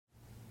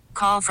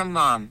Call from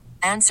mom.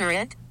 Answer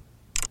it.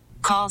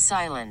 Call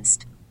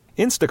silenced.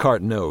 Instacart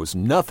knows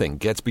nothing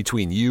gets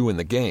between you and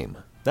the game.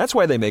 That's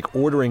why they make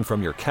ordering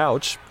from your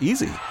couch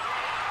easy.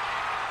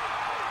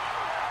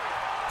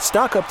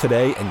 Stock up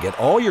today and get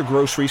all your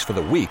groceries for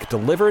the week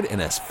delivered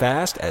in as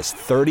fast as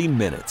 30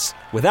 minutes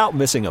without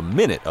missing a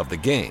minute of the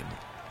game.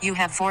 You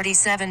have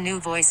 47 new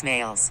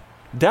voicemails.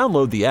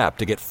 Download the app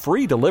to get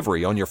free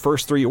delivery on your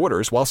first 3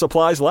 orders while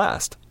supplies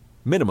last.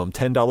 Minimum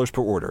 $10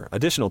 per order.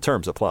 Additional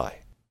terms apply.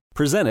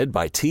 Presented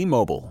by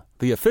T-Mobile,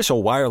 the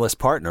official wireless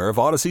partner of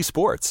Odyssey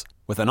Sports.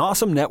 With an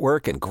awesome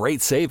network and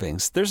great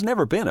savings, there's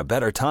never been a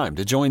better time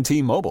to join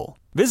T-Mobile.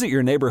 Visit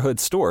your neighborhood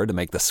store to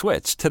make the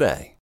switch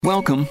today.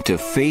 Welcome to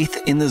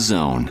Faith in the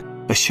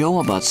Zone, a show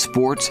about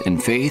sports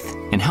and faith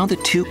and how the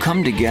two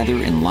come together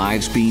in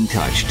lives being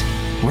touched.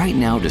 Right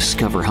now,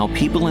 discover how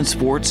people in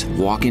sports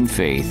walk in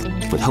faith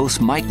with host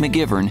Mike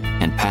McGivern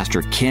and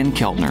Pastor Ken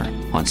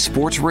Keltner on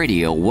Sports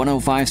Radio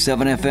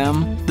 105.7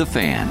 FM, The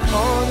Fan.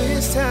 All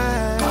this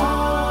time,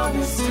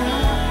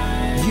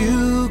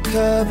 you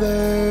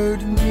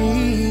covered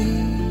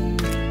me.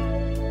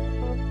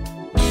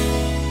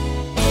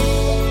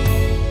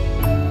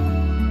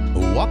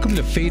 Welcome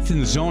to Faith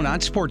in the Zone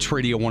on Sports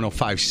Radio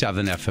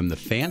 105.7 FM, The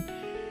Fan.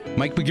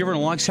 Mike McGivern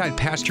alongside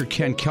Pastor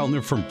Ken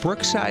Keltner from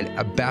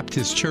Brookside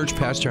Baptist Church.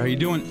 Pastor, how you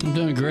doing? I'm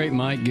doing great,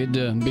 Mike. Good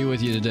to be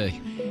with you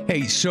today.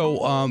 Hey, so,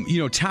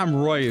 Tom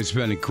Roy has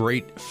been a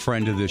great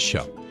friend of this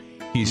show.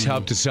 He's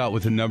helped us out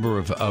with a number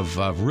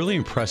of really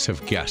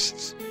impressive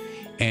guests.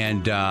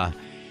 And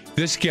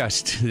this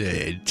guest,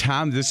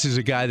 Tom, this is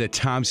a guy that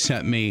Tom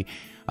sent me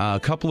a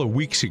couple of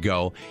weeks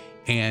ago.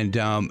 And,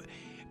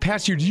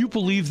 Pastor, do you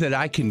believe that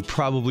I can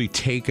probably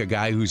take a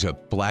guy who's a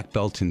black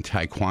belt in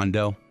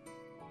Taekwondo?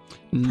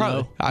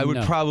 No, I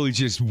would probably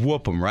just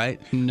whoop him,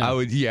 right? No. I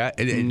would, yeah.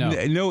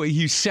 No,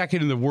 he's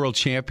second in the world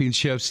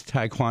championships,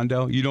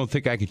 Taekwondo. You don't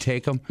think I could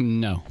take him?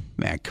 No.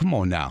 Man, come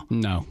on now.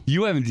 No.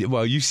 You haven't,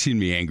 well, you've seen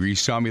me angry. You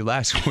saw me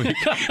last week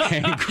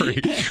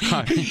angry.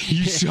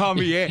 You saw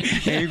me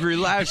angry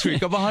last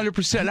week. I'm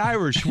 100%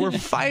 Irish. We're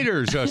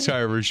fighters, us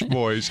Irish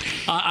boys.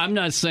 I'm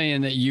not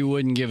saying that you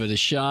wouldn't give it a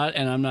shot,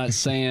 and I'm not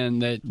saying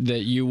that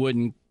you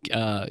wouldn't,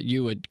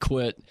 you would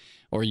quit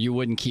or you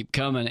wouldn't keep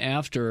coming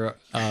after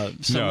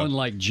someone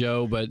like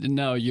Joe, but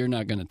no, you're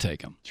not going to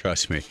take him.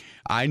 Trust me.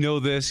 I know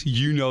this,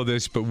 you know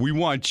this, but we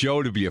want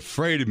Joe to be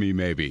afraid of me,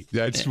 maybe.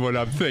 That's what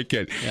I'm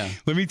thinking. Yeah.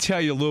 Let me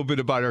tell you a little bit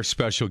about our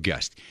special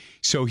guest.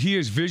 So he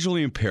is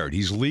visually impaired.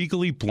 He's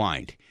legally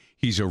blind.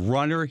 He's a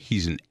runner.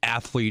 He's an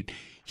athlete.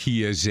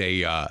 He is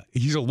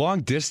he's a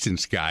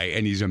long-distance guy,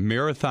 and he's a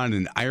marathon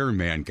and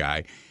Ironman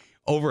guy.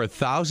 Over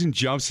 1,000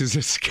 jumps as a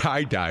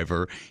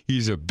skydiver.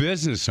 He's a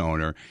business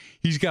owner.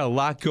 He's got a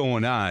lot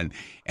going on.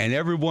 And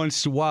every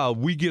once in a while,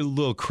 we get a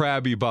little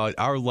crabby about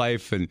our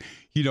life and,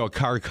 a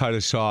car cut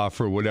us off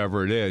or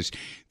whatever it is.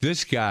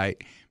 This guy,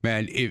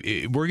 man,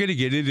 we're going to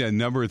get into a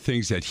number of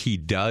things that he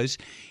does.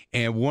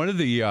 And one of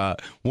the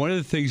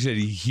things that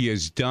he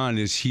has done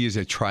is he is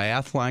a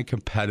triathlon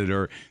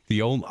competitor,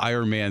 the old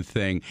Ironman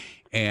thing.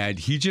 And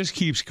he just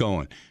keeps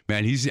going,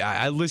 man.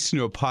 I listened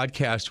to a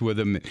podcast with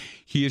him.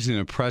 He is an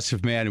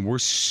impressive man, and we're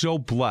so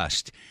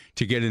blessed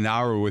to get an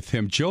hour with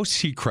him. Joe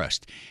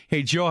Seacrest.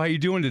 Hey, Joe, how you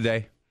doing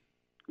today?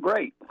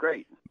 Great.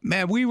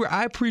 Man,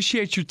 I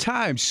appreciate your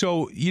time.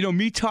 So,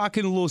 me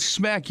talking a little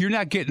smack, you're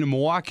not getting to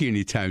Milwaukee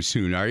anytime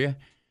soon, are you?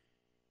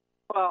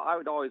 Well, I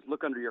would always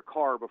look under your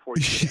car before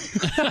you get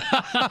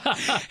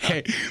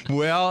Hey,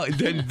 well,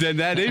 then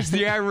that is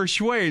the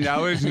Irish way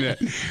now, isn't it?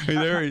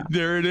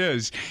 There it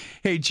is.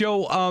 Hey,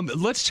 Joe,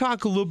 let's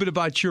talk a little bit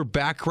about your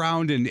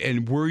background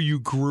and where you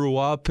grew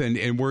up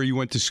and where you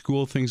went to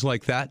school, things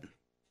like that.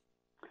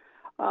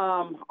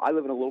 I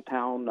live in a little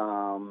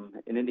town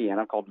in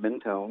Indiana called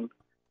Mentone.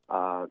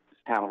 It's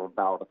a town of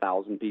about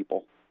 1,000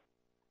 people.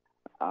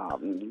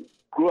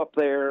 Grew up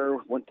there,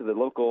 went to the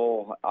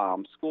local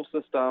school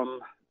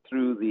system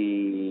through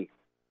the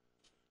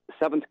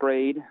 7th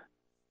grade.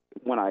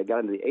 When I got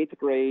into the 8th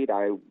grade,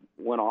 I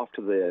went off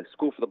to the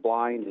School for the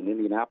Blind in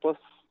Indianapolis,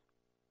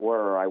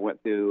 where I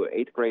went through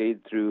 8th grade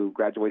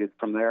graduated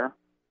from there,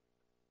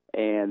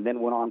 and then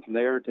went on from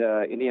there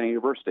to Indiana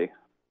University.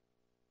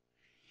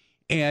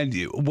 And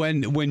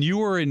when you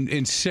were in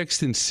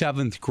 6th and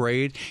 7th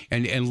grade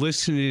and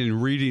listening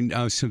and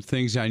reading some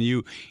things on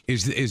you,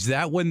 is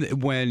that when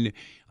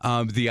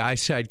the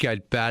eyesight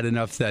got bad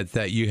enough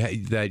that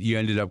you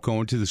ended up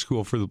going to the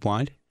School for the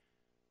Blind?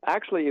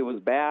 Actually, it was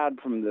bad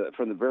from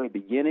the very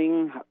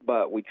beginning,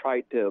 but we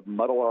tried to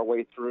muddle our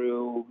way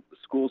through. The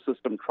school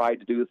system tried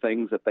to do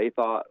things that they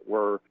thought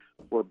were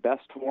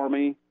best for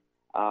me.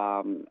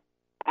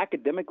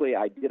 Academically,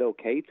 I did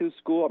okay through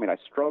school. I mean, I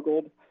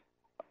struggled.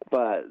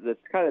 But the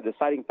kind of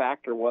deciding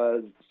factor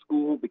was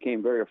school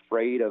became very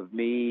afraid of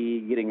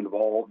me getting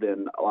involved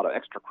in a lot of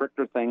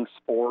extracurricular things,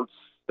 sports,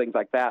 things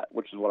like that,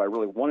 which is what I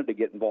really wanted to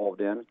get involved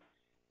in.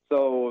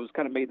 So it was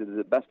kind of made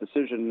the best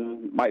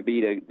decision might be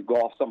to go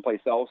off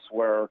someplace else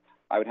where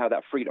I would have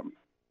that freedom.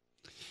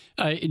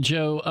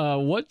 Joe,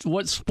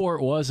 what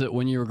sport was it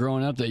when you were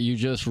growing up that you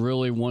just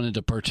really wanted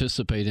to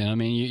participate in? I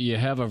mean, you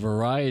have a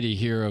variety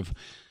here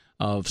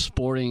of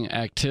sporting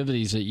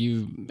activities that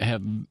you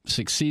have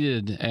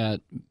succeeded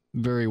at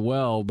very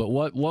well. But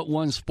what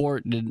one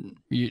sport did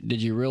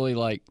you really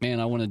like? Man,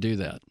 I want to do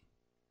that.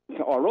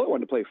 I really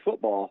wanted to play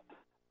football.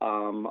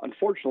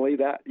 Unfortunately,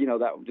 that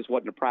just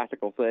wasn't a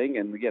practical thing.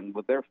 And again,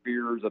 with their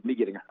fears of me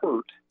getting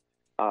hurt,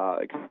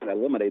 it kind of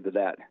eliminated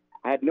that.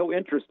 I had no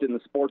interest in the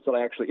sports that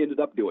I actually ended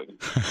up doing.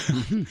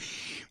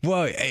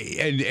 Well,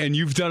 and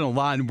you've done a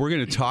lot, and we're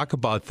going to talk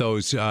about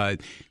those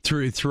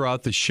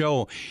throughout the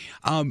show.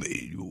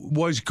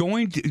 Was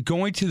going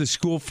to the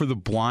School for the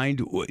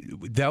Blind,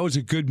 that was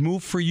a good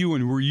move for you,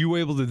 and were you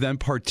able to then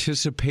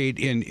participate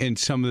in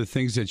some of the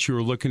things that you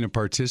were looking to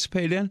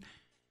participate in?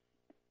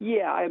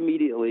 Yeah,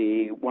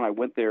 when I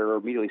went there,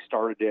 immediately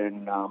started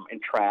in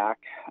track.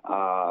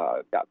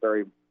 Got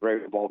very,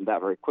 very involved in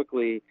that very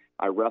quickly.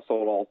 I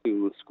wrestled all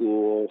through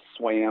school,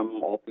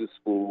 swam all through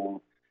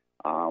school,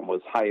 was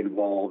high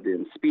involved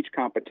in speech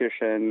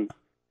competition,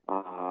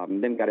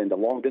 then got into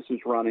long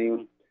distance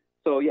running.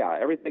 So yeah,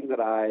 everything that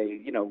I,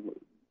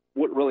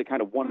 really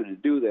kind of wanted to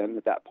do then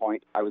at that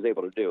point, I was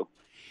able to do.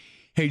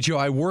 Hey, Joe,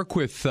 I work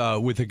with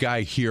a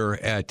guy here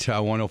at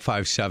 105.7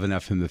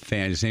 FM The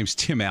Fan. His name's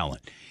Tim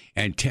Allen.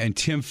 And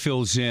Tim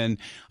fills in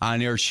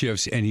on air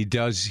shifts, and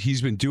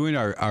he's been doing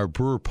our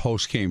Brewer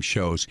postgame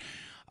shows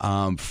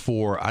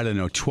for,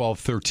 12,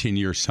 13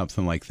 years,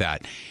 something like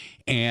that.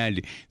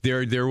 And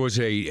there was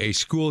a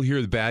school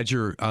here, the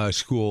Badger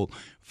School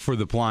for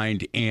the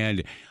Blind,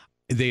 and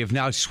they have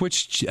now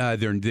switched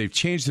they've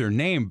changed their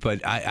name,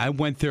 but I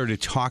went there to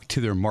talk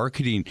to their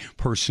marketing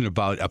person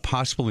about a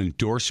possible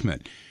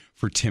endorsement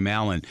for Tim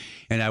Allen.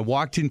 And I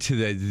walked into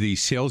the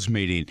sales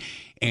meeting,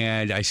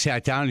 and I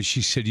sat down, and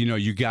she said,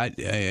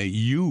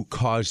 you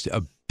caused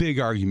a big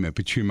argument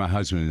between my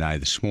husband and I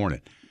this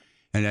morning.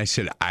 And I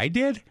said, I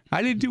did?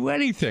 I didn't do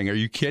anything. Are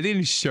you kidding?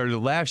 And she started to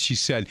laugh. She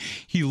said,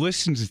 he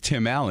listens to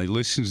Tim Allen. He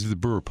listens to the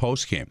Brewer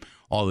postgame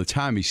all the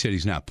time. He said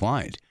he's not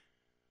blind.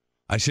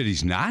 I said,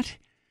 he's not?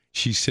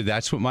 She said,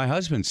 that's what my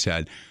husband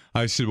said.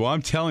 I said, well,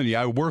 I'm telling you,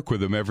 I work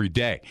with him every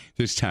day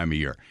this time of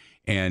year.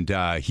 And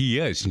he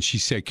is. And she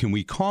said, can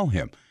we call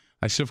him?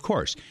 I said, of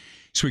course.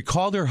 So we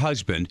called her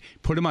husband,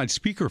 put him on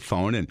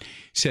speakerphone, and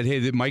said,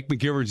 "Hey, Mike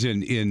McGivern's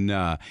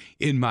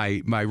in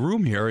my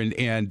room here,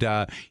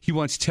 and he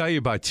wants to tell you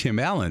about Tim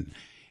Allen."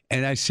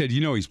 And I said,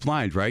 he's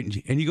blind, right?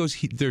 And he goes,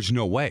 "There's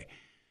no way."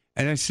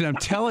 And I said, "I'm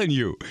telling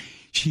you."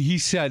 He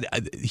said,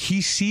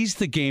 he sees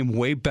the game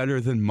way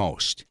better than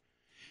most.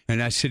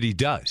 And I said, he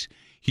does.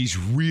 He's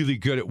really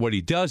good at what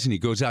he does, and he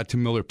goes out to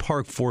Miller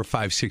Park 4,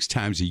 5, 6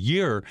 times a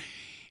year,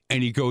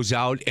 and he goes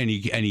out and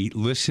he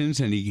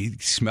listens and he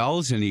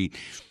smells and he.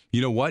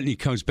 You know what? And he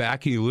comes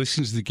back and he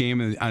listens to the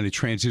game on a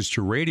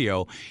transistor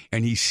radio,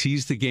 and he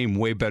sees the game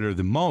way better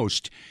than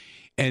most.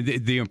 And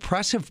the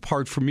impressive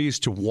part for me is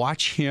to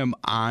watch him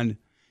on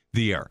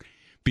the air,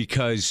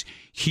 because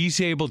he's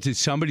able to,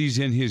 somebody's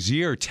in his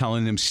ear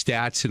telling him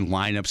stats and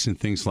lineups and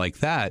things like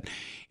that.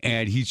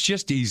 And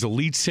he's a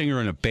lead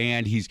singer in a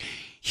band.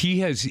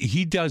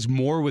 He does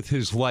more with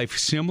his life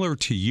similar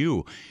to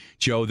you,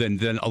 Joe,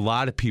 than a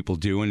lot of people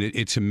do. And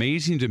it's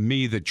amazing to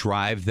me the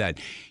drive that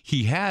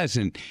he has.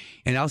 And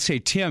I'll say,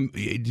 Tim,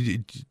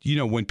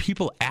 when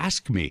people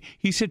ask me,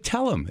 he said,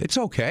 tell him, it's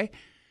okay.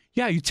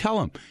 Yeah, you tell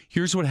him,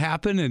 here's what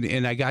happened.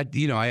 And I got,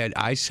 I had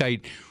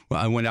eyesight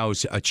when I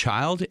was a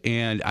child,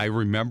 and I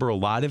remember a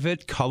lot of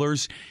it.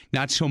 Colors,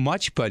 not so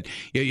much, but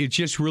it's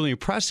just really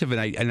impressive.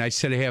 And I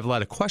said, I have a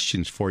lot of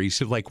questions for you. He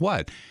said, like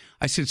what?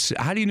 I said,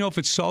 how do you know if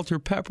it's salt or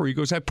pepper? He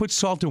goes, I put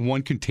salt in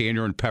one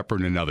container and pepper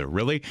in another.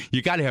 Really?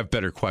 You got to have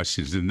better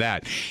questions than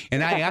that.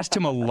 And I asked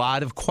him a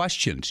lot of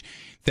questions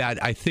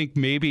that I think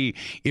maybe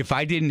if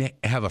I didn't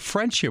have a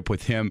friendship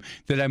with him,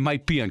 that I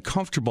might be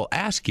uncomfortable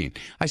asking.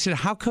 I said,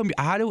 how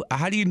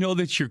do you know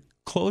that your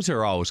clothes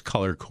are always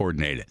color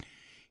coordinated?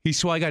 He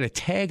said, well, I got a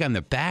tag on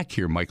the back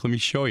here, Mike. Let me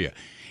show you.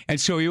 And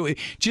so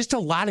just a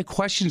lot of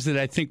questions that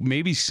I think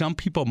maybe some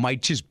people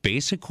might just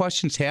basic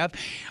questions have.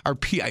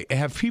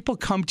 Have people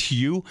come to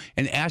you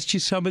and asked you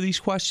some of these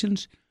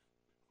questions?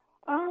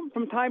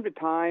 From time to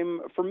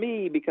time. For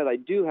me, because I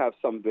do have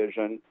some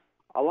vision,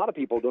 a lot of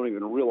people don't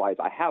even realize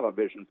I have a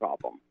vision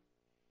problem.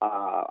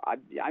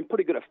 I'm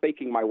pretty good at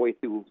faking my way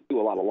through a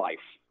lot of life,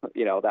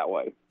 that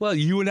way. Well,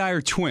 you and I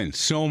are twins.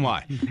 So am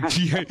I.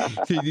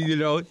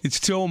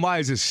 So am I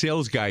as a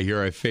sales guy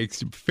here. I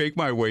fake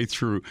my way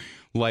through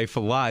life a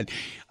lot.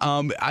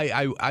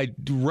 I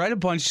read a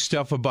bunch of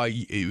stuff about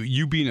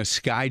you being a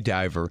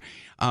skydiver.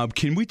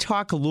 Can we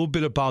talk a little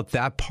bit about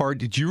that part?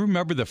 Did you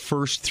remember the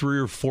first 3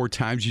 or 4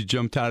 times you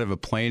jumped out of a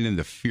plane and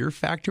the fear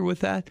factor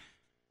with that?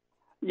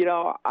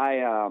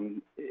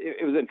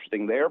 It was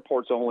interesting. The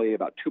airport's only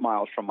about 2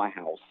 miles from my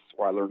house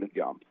where I learned to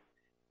jump.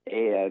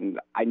 And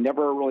I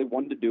never really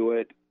wanted to do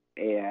it,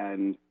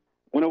 and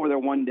went over there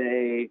one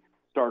day,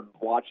 started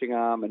watching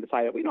them, and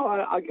decided,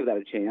 I'll give that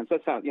a chance.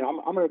 That sounds,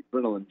 I'm an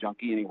adrenaline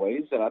junkie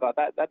anyways, and I thought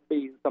that'd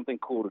be something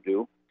cool to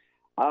do.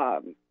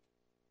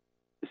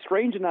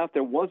 strange enough,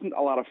 there wasn't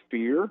a lot of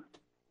fear.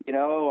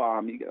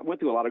 You went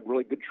through a lot of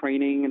really good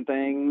training and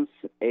things,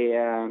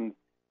 and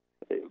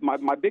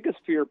my biggest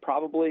fear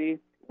probably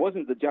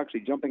wasn't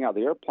actually jumping out of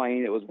the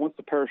airplane. It was once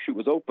the parachute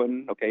was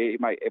open, okay,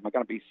 am I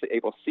going to be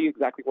able to see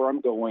exactly where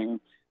I'm going,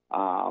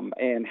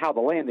 and how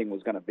the landing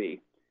was going to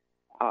be.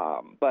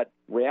 But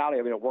reality,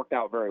 it worked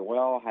out very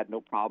well. Had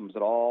no problems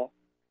at all,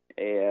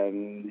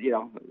 and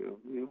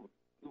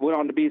went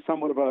on to be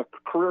somewhat of a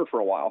career for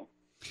a while.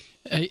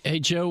 Hey,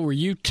 Joe, were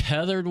you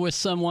tethered with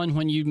someone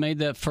when you made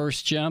that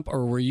first jump,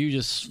 or were you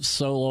just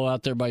solo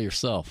out there by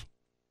yourself?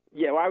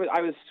 Yeah, well,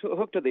 I was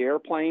hooked to the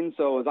airplane,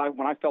 so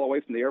when I fell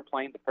away from the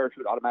airplane, the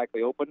parachute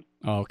automatically opened.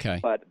 Oh, okay.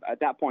 But at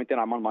that point, then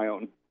I'm on my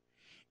own.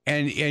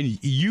 And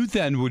you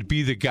then would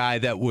be the guy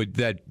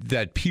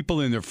that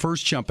people in their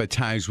first jump at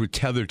times would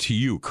tether to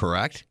you,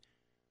 correct?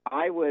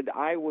 I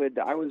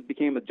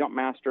became a jump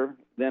master.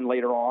 Then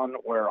later on,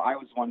 where I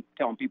was one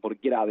telling people to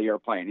get out of the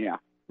airplane. Yeah.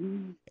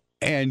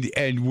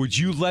 And would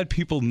you let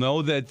people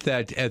know that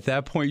at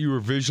that point you were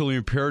visually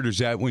impaired, or is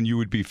that when you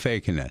would be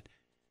faking it?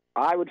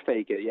 I would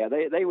fake it, yeah.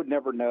 They would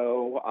never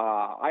know.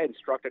 I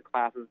instructed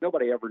classes.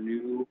 Nobody ever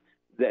knew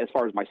that as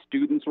far as my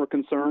students were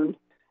concerned.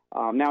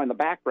 Now in the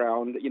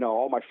background,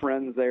 all my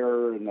friends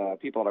there and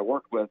people that I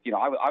worked with,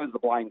 I was the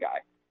blind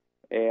guy.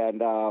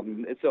 And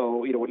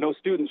so, when no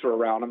students were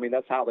around,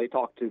 that's how they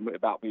talked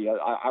about me.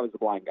 I was the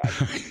blind guy.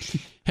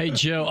 Hey,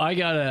 Joe, I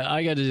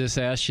gotta just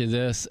ask you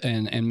this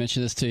and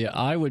mention this to you.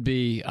 I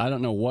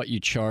don't know what you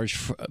charge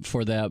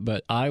for that,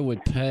 but I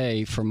would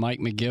pay for Mike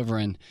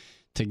McGivern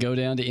to go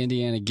down to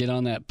Indiana, get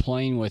on that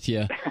plane with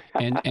you,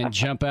 and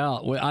jump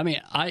out.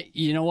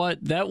 You know what?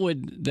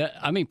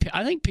 I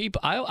think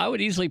people. I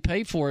would easily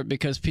pay for it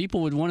because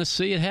people would want to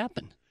see it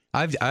happen.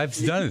 I've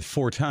done it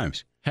 4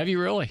 times. Have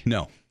you really?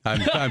 No.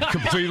 I'm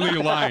completely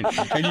lying,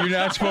 and you're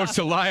not supposed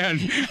to lie on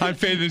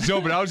Faith in the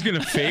Zone. But I was going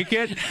to fake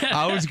it.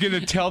 I was going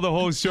to tell the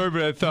whole story,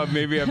 but I thought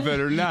maybe I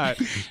better not.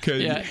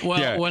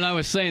 When I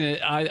was saying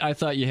it, I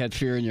thought you had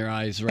fear in your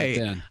eyes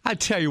then. I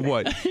tell you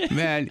what,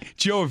 man,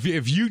 Joe,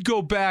 if you'd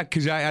go back,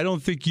 because I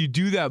don't think you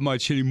do that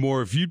much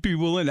anymore. If you'd be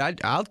willing,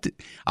 I'll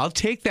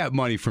take that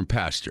money from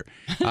Pastor.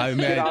 I'll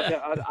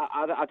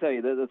tell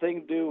you, the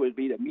thing to do would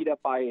be to meet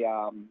up by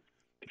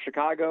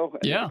Chicago.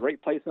 And there's a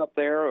great place up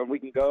there, and we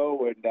can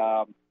go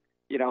and.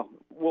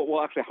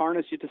 We'll actually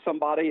harness you to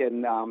somebody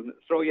and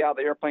throw you out of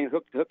the airplane,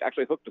 hooked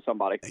to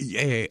somebody.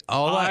 Hey,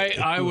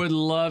 I would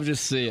love to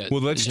see it.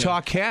 Well, let's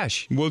talk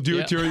cash. We'll do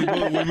it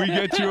when we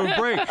get to a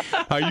break.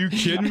 Are you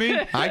kidding me?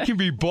 I can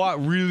be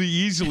bought really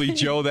easily,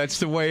 Joe. That's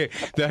the way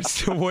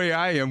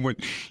I am. When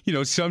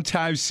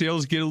sometimes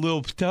sales get a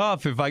little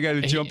tough. If I got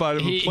to jump out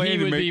of a plane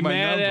to make my number, he would be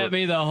mad at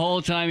me the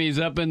whole time he's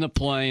up in the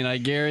plane. I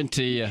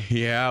guarantee you.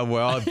 Yeah,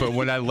 well, but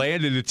when I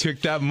landed and took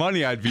that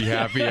money, I'd be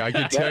happy. I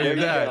can tell you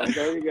that.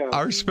 There you go.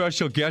 Our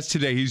special guest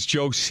today, he's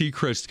Joe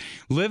Sechrist,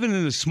 living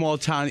in a small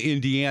town,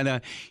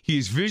 Indiana.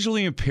 He's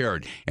visually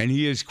impaired, and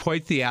he is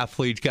quite the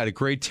athlete. Got a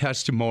great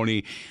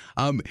testimony.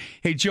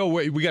 Hey, Joe,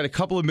 we got a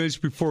couple of minutes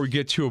before we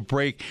get to a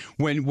break.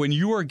 When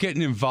you are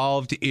getting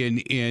involved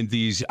in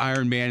these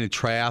Ironman and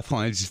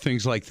triathlons,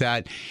 things like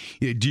that,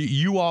 do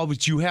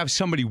you have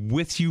somebody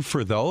with you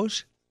for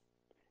those?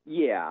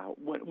 Yeah.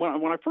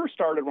 When I first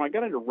started, when I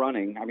got into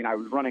running, I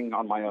was running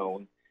on my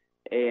own.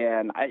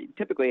 And I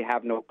typically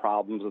have no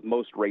problems with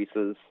most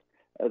races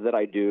that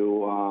I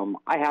do.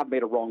 I have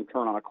made a wrong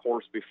turn on a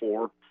course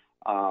before,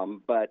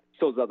 but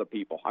so does other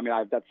people.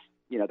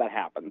 That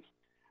happens.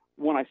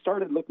 When I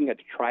started looking at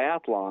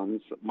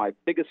triathlons, my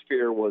biggest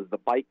fear was the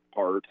bike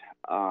part.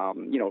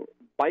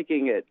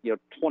 Biking at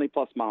 20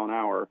 plus mile an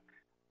hour,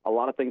 a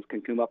lot of things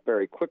can come up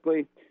very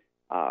quickly.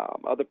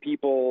 Other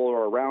people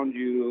are around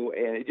you,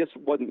 and it just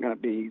wasn't going to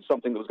be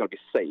something that was going to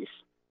be safe.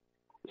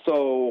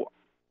 So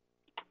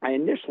I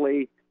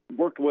initially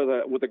worked with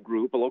a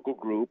group, a local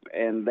group,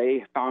 and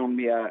they found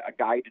me a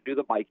guide to do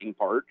the biking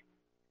part.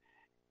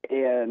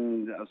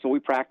 And so we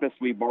practiced.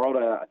 We borrowed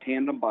a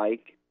tandem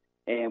bike,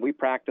 and we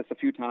practiced a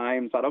few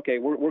times. Thought, okay,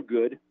 we're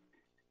good.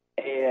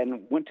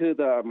 And went to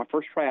my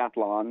first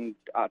triathlon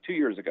 2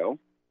 years ago.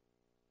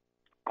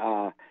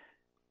 Got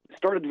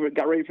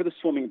ready for the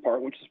swimming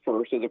part, which is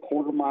first. There's a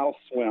 1/4 mile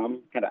swim,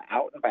 kind of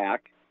out and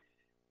back.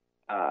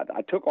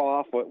 I took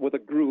off with a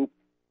group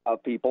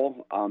of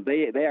people.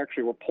 They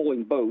actually were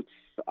pulling boats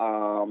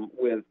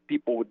with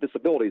people with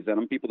disabilities in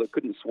them, people that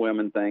couldn't swim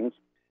and things.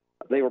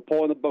 They were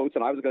pulling the boats,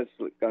 and I was going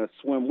to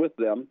swim with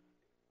them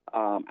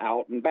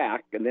out and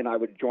back, and then I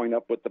would join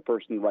up with the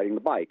person riding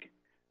the bike.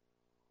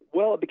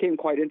 Well, it became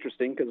quite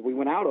interesting because we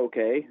went out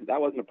okay. That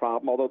wasn't a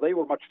problem, although they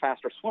were much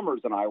faster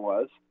swimmers than I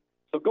was.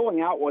 So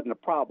going out wasn't a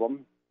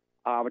problem.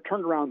 I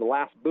turned around the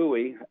last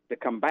buoy to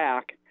come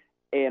back,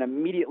 and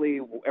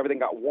immediately everything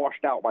got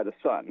washed out by the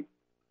sun.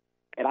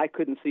 And I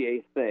couldn't see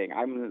a thing.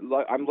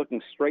 I'm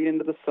looking straight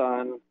into the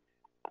sun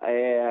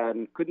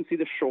and couldn't see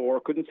the shore,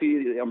 couldn't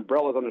see the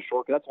umbrellas on the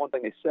shore. Because that's one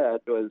thing they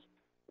said was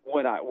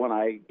when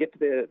I get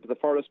to the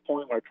farthest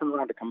point, when I turn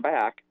around to come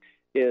back,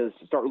 is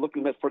start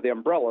looking for the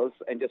umbrellas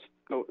and just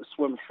go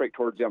swim straight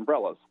towards the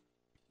umbrellas.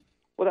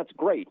 well, that's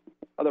great.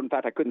 Other than the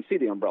fact I couldn't see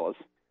the umbrellas.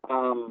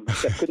 I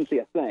couldn't see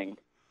a thing.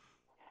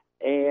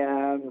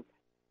 And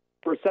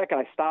for a second,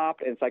 I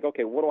stopped, and it's like,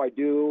 okay, what do I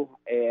do?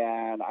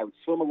 And I would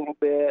swim a little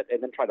bit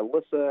and then try to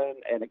listen.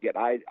 And again,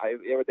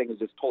 everything was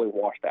just totally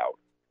washed out.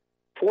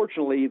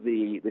 Fortunately,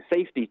 the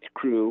safety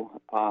crew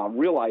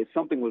realized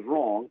something was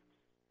wrong,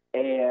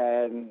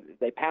 and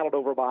they paddled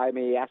over by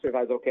me, asked me if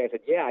I was okay. I said,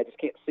 yeah, I just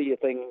can't see a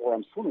thing where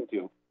I'm swimming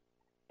to.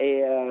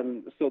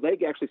 And so they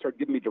actually started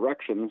giving me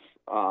directions,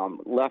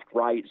 left,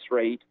 right,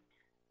 straight,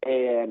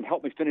 and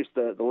helped me finish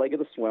the leg of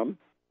the swim.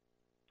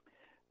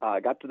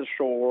 Got to the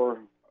shore,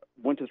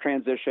 went to the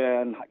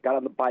transition, got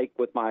on the bike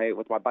with my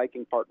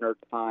biking partner at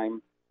the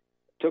time,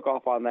 took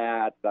off on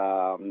that,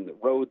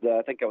 rode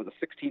I think it was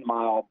a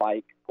 16-mile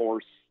bike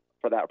course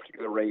for that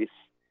particular race,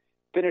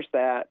 finished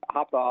that,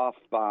 hopped off,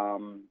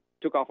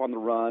 took off on the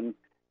run,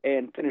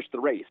 and finished the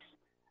race.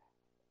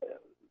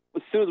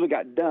 As soon as we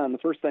got done, the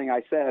first thing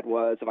I said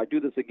was, if I do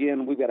this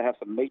again, we've got to have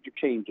some major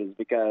changes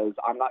because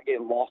I'm not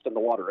getting lost in the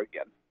water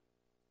again.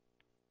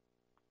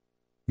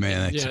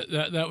 Man,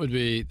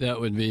 that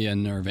would be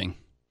unnerving.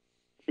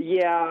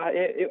 Yeah,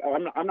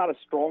 I'm not a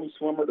strong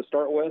swimmer to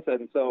start with,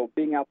 and so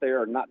being out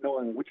there and not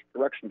knowing which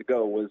direction to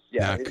go was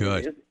not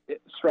good.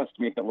 It stressed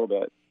me a little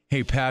bit.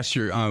 Hey,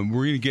 Pastor,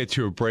 we're going to get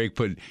to a break,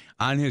 but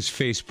on his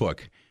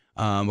Facebook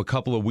a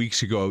couple of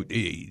weeks ago,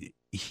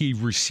 he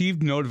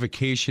received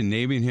notification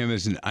naming him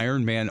as an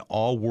Ironman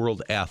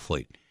all-world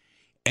athlete,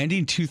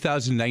 ending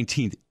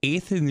 2019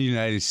 8th in the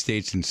United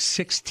States and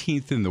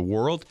 16th in the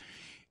world.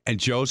 And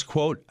Joe's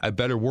quote, I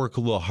better work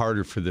a little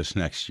harder for this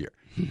next year.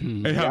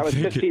 I was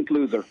 15th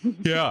loser.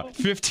 Yeah,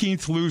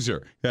 15th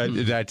loser.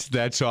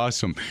 That's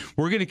awesome.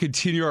 We're going to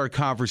continue our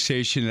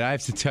conversation, and I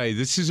have to tell you,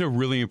 this is a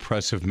really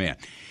impressive man.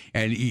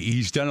 And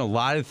he's done a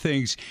lot of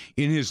things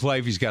in his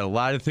life. He's got a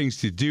lot of things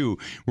to do.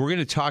 We're going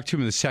to talk to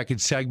him in the second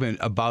segment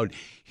about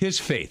his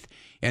faith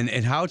and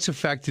how it's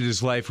affected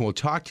his life. And we'll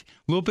talk a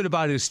little bit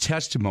about his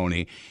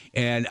testimony.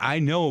 And I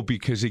know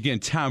because, again,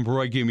 Tom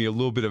Roy gave me a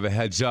little bit of a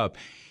heads up.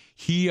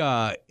 He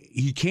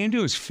came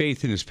to his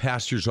faith in his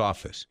pastor's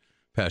office,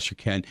 Pastor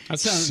Ken. That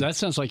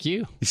sounds like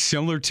you.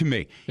 Similar to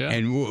me. Yeah.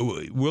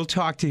 And we'll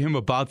talk to him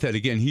about that.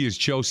 Again, he is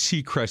Joe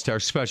Seacrest, our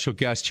special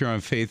guest here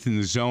on Faith in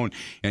the Zone,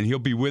 and he'll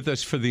be with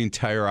us for the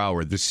entire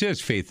hour. This is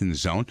Faith in the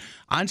Zone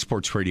on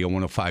Sports Radio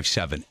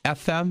 105.7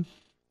 FM,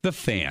 The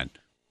Fan.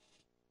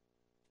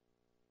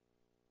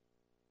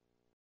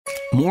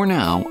 More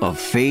now of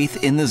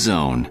Faith in the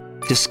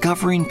Zone,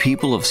 discovering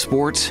people of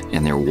sports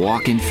and their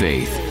walk in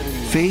faith.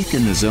 Faith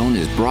in the Zone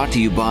is brought to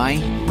you by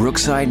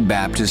Brookside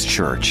Baptist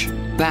Church.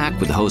 Back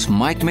with host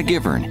Mike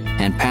McGivern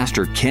and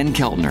Pastor Ken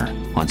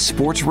Keltner on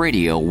Sports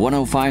Radio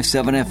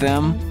 105.7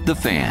 FM, The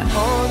Fan.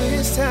 All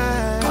this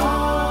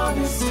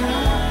time,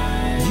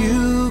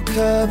 you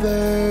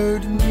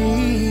covered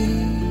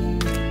me.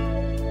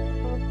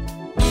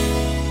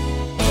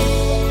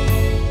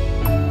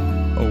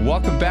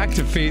 Welcome back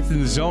to Faith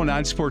in the Zone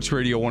on Sports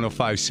Radio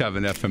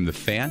 105.7 FM, The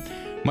Fan.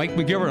 Mike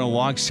McGivern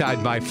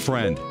alongside my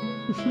friend.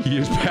 He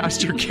is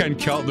Pastor Ken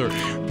Keltner,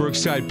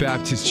 Brookside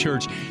Baptist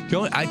Church.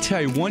 I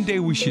tell you, one day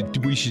we should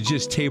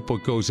just tape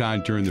what goes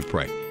on during the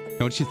break.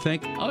 Don't you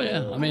think? Oh,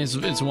 yeah. I mean,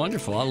 it's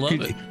wonderful. I love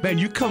it. Man,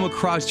 you come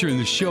across during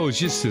the show as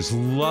just this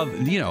love,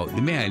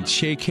 man,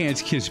 shake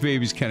hands, kiss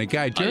babies kind of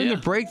guy. During the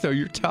break, though,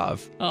 you're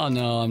tough. Oh,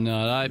 no, I'm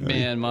not.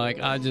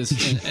 Mike, I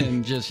just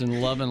am just in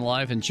loving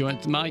life, enjoying.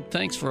 Mike,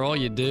 thanks for all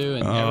you do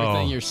and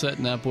everything you're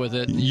setting up with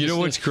it. You know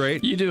what's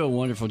great? You do a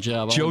wonderful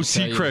job. Joe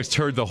Seacrest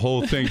heard the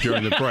whole thing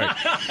during the break.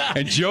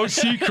 And Joe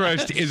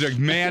Seacrest is a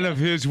man of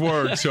his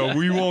word, so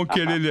we won't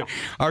get into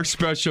our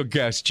special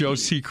guest, Joe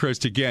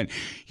Seacrest, again.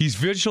 He's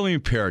visually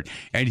impaired,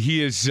 and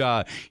he's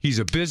a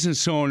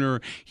business owner.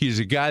 He's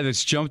a guy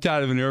that's jumped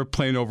out of an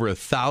airplane over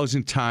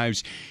 1,000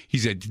 times.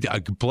 He's a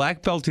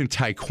black belt in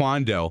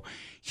Taekwondo.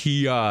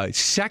 He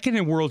second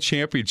in world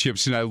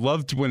championships, and I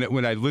loved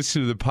when I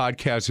listened to the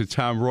podcast with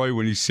Tom Roy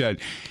when he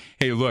said,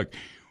 hey, look,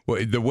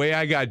 the way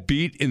I got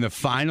beat in the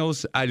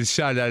finals, I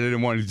decided I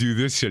didn't want to do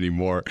this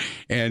anymore.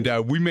 And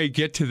we may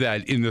get to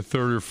that in the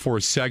third or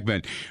fourth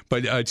segment.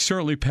 But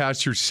certainly,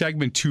 Pastor,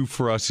 segment 2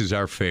 for us is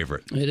our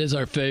favorite. It is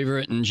our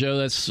favorite. And, Joe,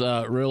 that's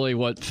really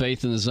what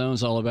Faith in the Zone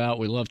is all about.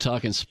 We love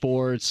talking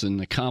sports and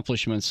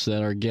accomplishments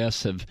that our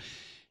guests have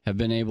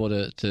been able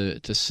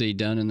to see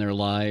done in their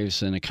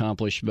lives and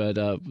accomplish. But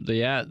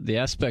the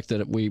aspect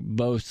that we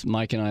both,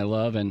 Mike and I,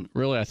 love, and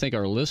really I think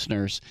our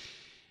listeners,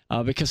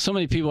 because so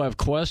many people have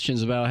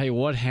questions about, hey,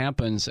 what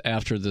happens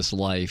after this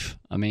life?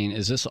 I mean,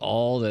 is this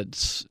all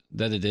that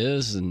it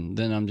is, and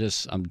then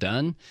I'm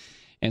done?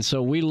 And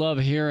so we love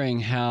hearing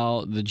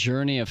how the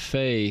journey of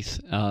faith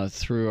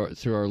through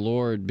our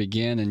Lord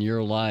began in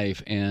your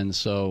life. And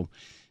so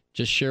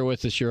just share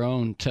with us your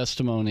own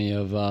testimony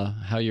of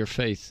how your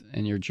faith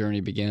and your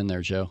journey began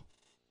there, Joe.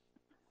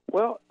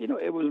 Well,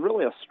 it was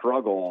really a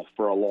struggle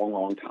for a long,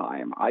 long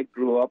time. I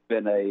grew up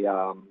in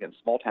a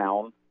small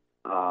town,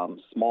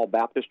 small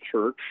Baptist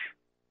church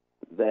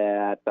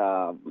that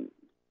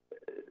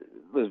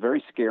was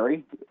very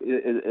scary.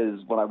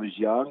 Is when I was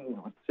young,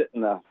 I would sit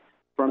in the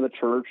front of the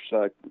church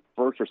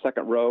first or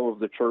second row of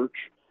the church,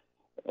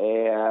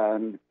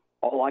 and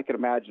all I could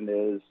imagine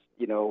is,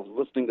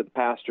 listening to the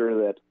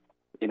pastor that,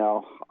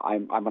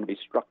 I'm going to be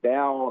struck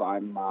down,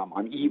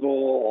 I'm evil,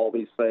 all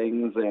these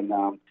things, and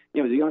as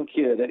a young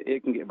kid,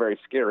 it can get very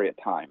scary at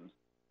times.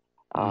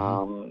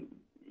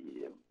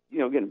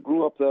 Again,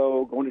 grew up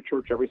though, going to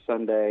church every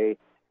Sunday,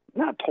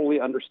 not totally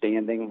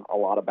understanding a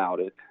lot about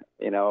it.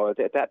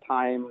 At that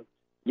time,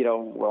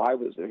 where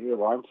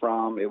I'm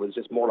from, it was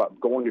just more about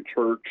going to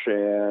church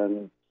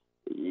and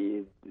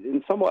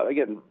somewhat,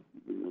 again,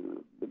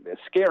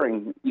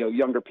 scaring,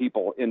 younger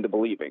people into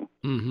believing,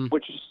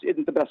 which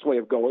isn't the best way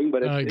of going,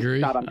 but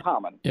it's not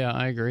uncommon. Yeah,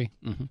 I agree.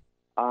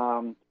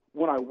 When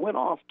I went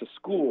off to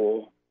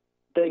school,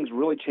 things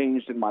really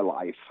changed in my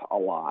life a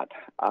lot.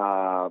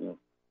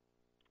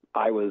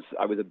 I was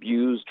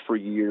abused for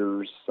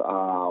years,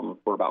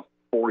 for about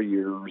 4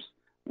 years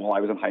while I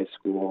was in high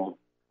school.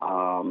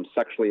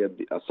 Sexually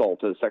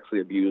assaulted,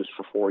 sexually abused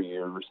for 4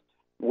 years,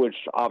 which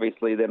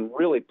obviously then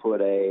really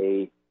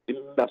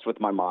messed with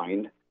my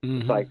mind.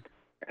 It's like,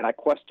 and I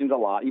questioned a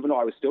lot, even though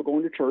I was still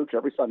going to church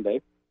every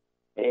Sunday,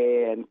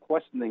 and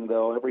questioning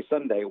though every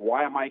Sunday,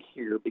 why am I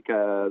here?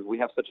 Because we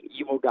have such an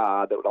evil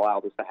God that would allow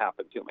this to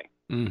happen to me.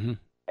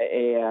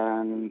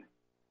 And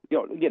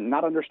again,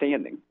 not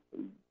understanding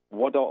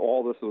what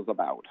all this was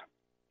about.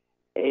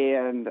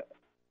 And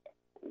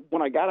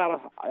when I got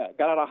out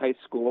of high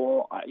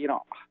school,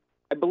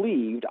 I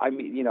believed,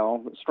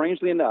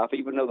 strangely enough,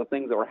 even though the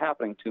things that were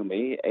happening to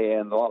me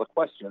and a lot of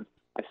questions,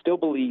 I still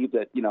believed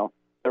that,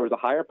 there was a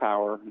higher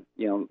power,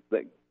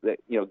 that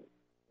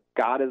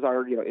God is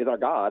our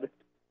God.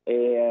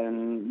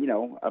 And,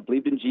 I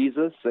believed in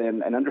Jesus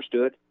and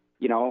understood,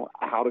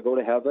 how to go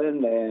to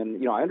heaven.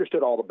 And, I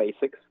understood all the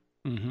basics,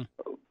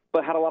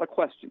 but had a lot of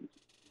questions.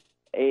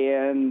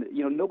 And,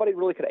 nobody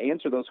really could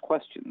answer those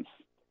questions.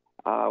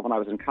 When I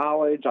was in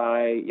college,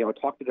 I,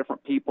 talked to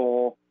different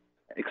people,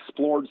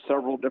 explored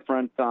several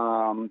different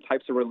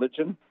types of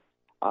religion.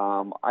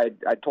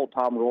 I told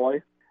Tom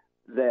Roy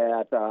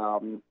that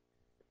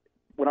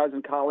when I was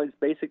in college,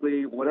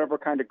 basically whatever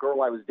kind of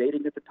girl I was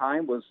dating at the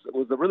time was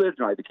the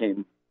religion I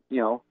became,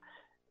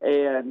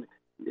 And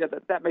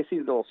that may seem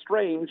a little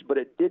strange, but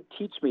it did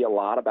teach me a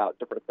lot about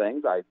different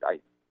things. I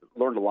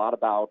learned a lot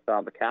about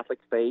the Catholic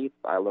faith.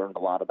 I learned a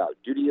lot about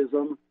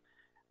Judaism.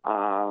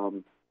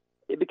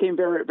 It became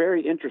very,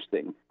 very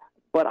interesting.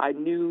 But I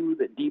knew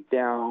that deep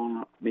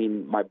down,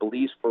 my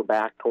beliefs were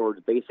back towards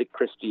basic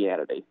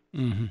Christianity.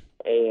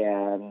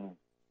 And,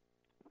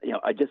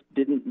 I just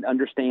didn't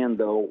understand,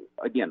 though,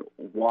 again,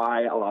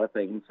 why a lot of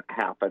things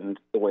happened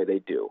the way they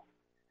do.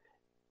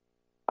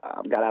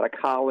 Got out of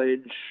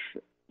college,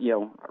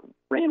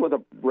 ran with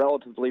a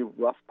relatively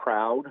rough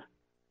crowd,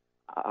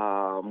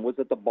 was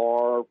at the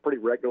bar pretty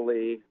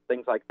regularly,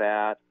 things like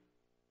that.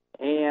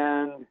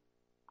 And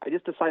I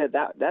just decided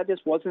that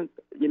just wasn't,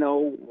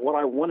 what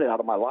I wanted out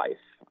of my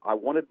life. I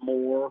wanted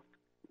more,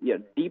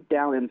 deep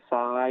down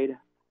inside.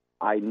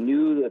 I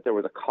knew that there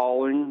was a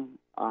calling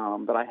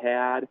that I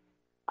had.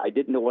 I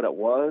didn't know what it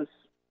was.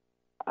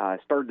 I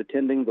started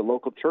attending the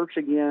local church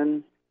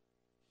again.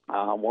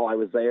 While I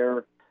was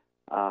there,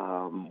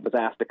 was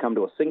asked to come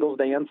to a singles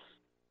dance.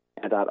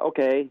 And I thought,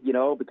 okay,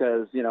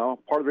 because,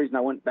 part of the reason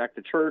I went back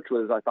to church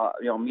was I thought,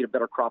 meet a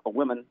better crop of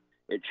women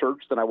at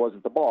church than I was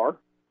at the bar.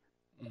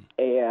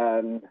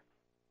 And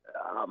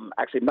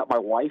actually met my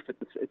wife at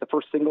the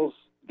first singles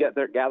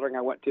gathering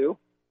I went to,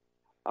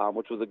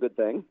 which was a good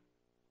thing.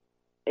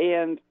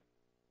 And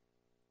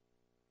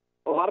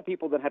a lot of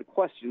people that had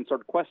questions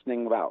started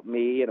questioning about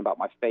me and about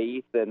my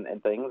faith and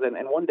things.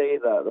 And one day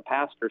the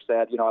pastor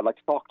said, I'd like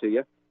to talk to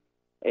you.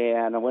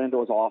 And I went into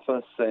his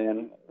office,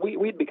 and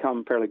we'd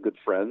become fairly good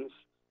friends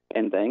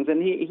and things.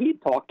 And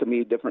he'd talk to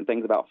me different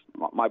things about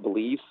my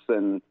beliefs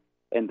and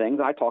things.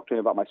 I talked to him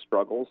about my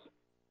struggles.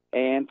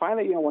 And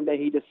finally, one day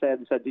he just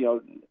said,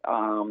 do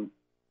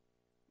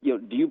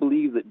you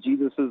believe that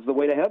Jesus is the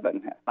way to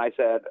heaven? And I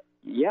said,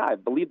 yeah, I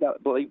believed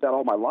that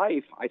all my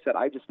life. I said,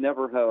 I just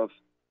never have,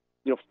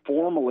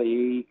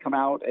 formally come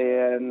out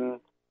and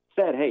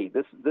said, hey,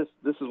 this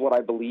is what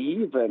I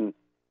believe, and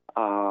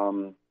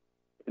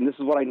this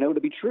is what I know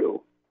to be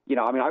true.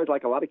 I was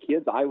like a lot of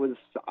kids. I was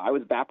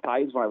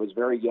baptized when I was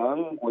very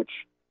young, which,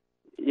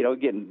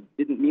 again,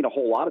 didn't mean a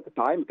whole lot at the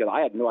time because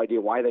I had no idea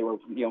why they were,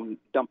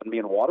 dumping me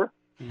in water.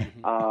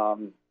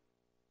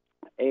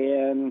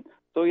 And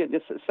so yeah,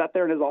 just sat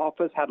there in his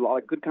office, had a lot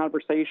of good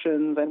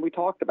conversations, and we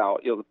talked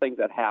about, the things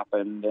that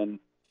happened and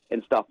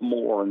stuff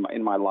more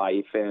in my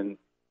life. And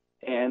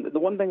the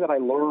one thing that I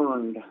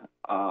learned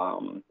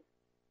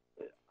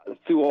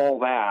through all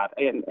that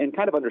and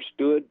kind of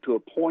understood to a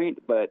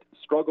point, but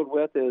struggled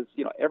with is,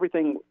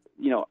 everything,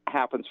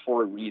 happens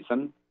for a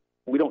reason.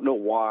 We don't know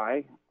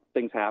why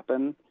things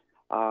happen.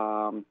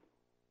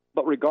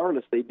 But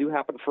regardless, they do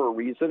happen for a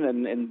reason,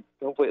 and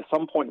hopefully at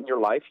some point in your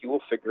life you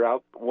will figure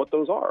out what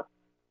those are.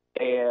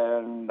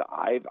 And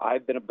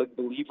I've been a big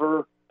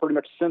believer pretty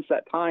much since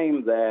that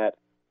time that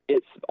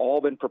it's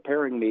all been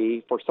preparing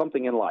me for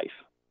something in life.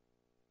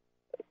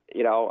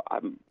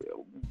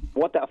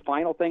 what that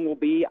final thing will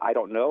be, I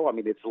don't know. I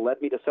mean, it's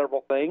led me to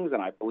several things,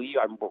 and I believe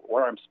I'm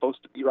where I'm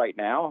supposed to be right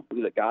now. I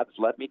believe that God's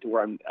led me to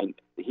where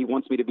He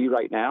wants me to be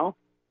right now.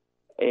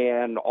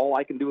 And all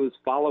I can do is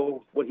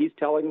follow what He's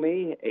telling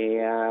me.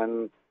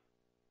 And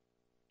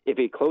if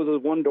He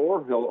closes one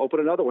door, He'll open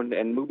another one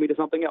and move me to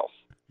something else.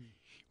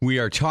 We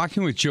are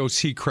talking with Joe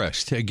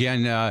Sechrest.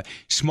 Again,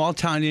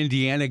 small-town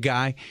Indiana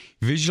guy,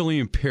 visually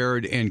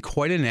impaired, and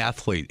quite an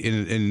athlete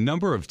in a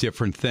number of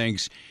different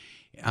things.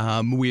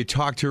 We had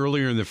talked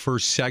earlier in the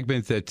first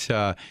segment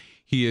that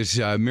he is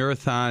a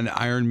marathon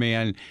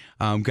Ironman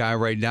guy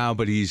right now,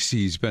 but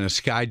he's been a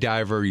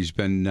skydiver. He's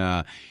been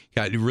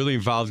got really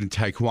involved in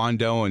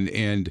Taekwondo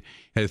and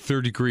had a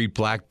third-degree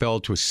black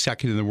belt, was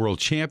second in the World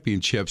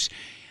Championships.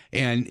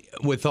 And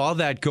with all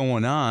that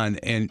going on,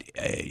 and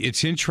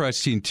it's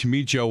interesting to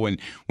me, Joe,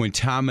 when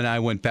Tom and I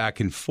went back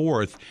and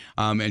forth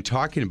and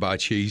talking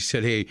about you, he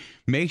said, hey,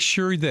 make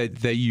sure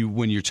that you,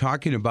 when you're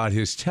talking about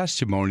his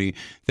testimony,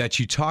 that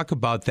you talk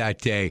about that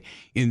day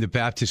in the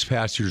Baptist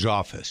pastor's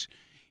office.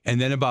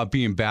 And then about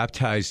being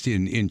baptized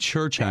in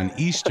church on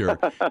Easter,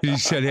 he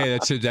said, "Hey,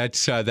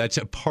 that's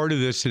a part of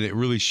this, and it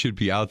really should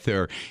be out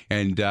there."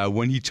 And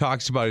when he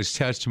talks about his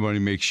testimony,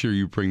 make sure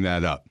you bring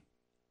that up.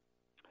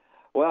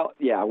 Well,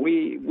 yeah,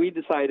 we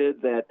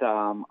decided that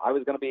I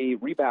was going to be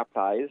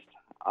rebaptized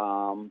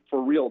for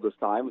real this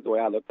time, is the way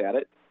I looked at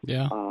it.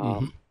 Yeah.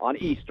 On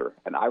Easter,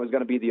 and I was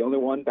going to be the only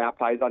one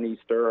baptized on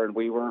Easter, and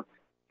we were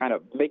kind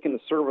of making the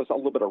service a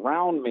little bit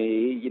around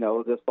me.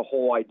 Just the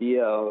whole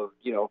idea of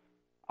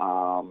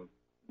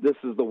this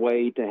is the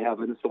way to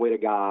heaven, this is the way to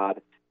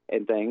God,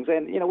 and things.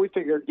 And we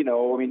figured,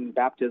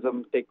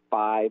 baptism take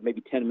 5,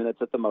 maybe 10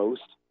 minutes at the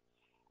most.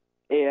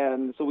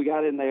 And so we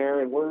got in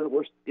there, and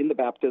we're in the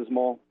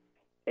baptismal.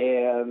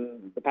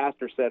 And the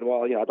pastor said,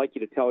 well, I'd like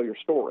you to tell your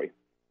story.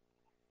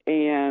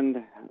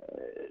 And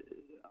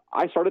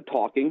I started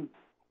talking,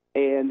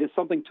 and just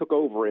something took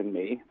over in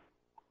me.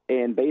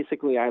 And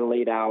basically, I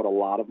laid out a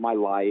lot of my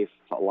life,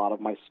 a lot of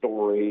my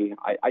story.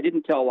 I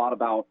didn't tell a lot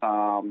about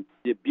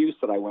the abuse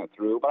that I went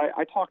through, but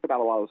I talked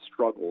about a lot of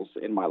struggles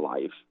in my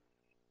life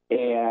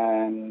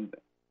and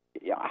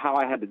how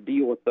I had to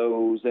deal with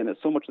those. And at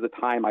so much of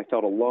the time, I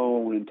felt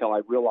alone until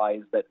I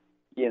realized that,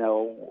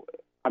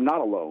 I'm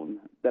not alone,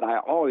 that I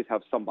always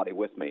have somebody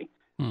with me,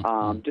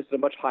 just at a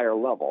much higher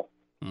level.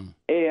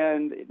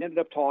 And it ended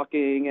up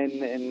talking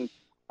and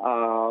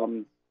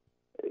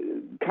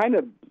kind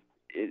of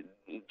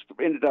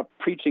ended up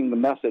preaching the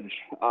message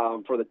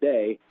for the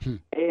day.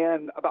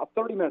 And about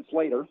 30 minutes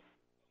later,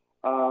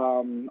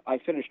 I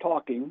finished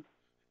talking,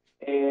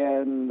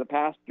 and the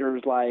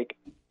pastor's like,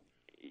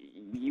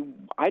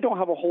 I don't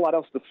have a whole lot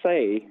else to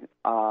say.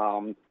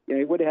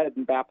 He went ahead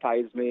and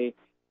baptized me,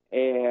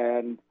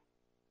 and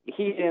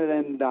he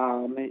and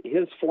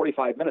his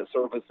 45-minute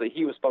service that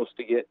he was supposed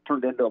to get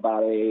turned into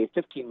about a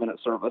 15-minute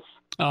service.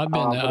 I've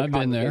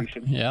been there.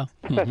 Yeah.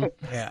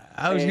 Yeah.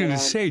 I was going to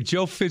say,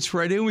 Joe fits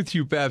right in with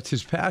you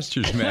Baptist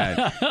pastors,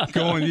 man.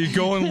 You're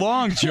going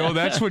long, Joe.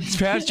 That's what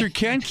Pastor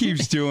Ken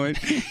keeps doing.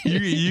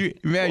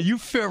 You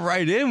fit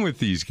right in with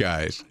these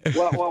guys.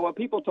 Well, what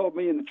people told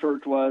me in the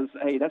church was,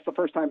 hey, that's the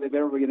first time they've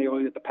ever been able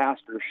to get the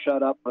pastor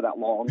shut up for that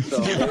long. So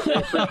they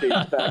appreciate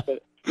the fact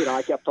that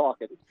I kept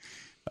talking.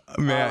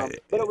 Man.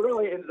 But it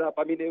really ended up,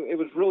 it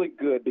was really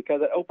good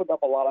because it opened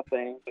up a lot of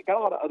things. It got a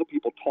lot of other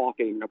people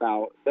talking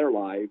about their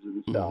lives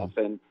and stuff.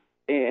 And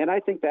I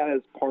think that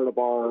is part of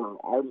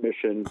our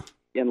mission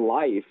in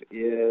life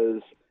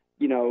is,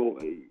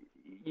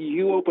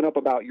 you open up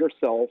about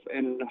yourself,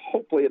 and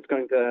hopefully it's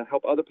going to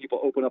help other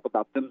people open up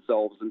about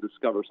themselves and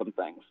discover some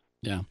things.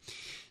 Yeah.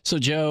 So,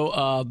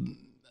 Joe,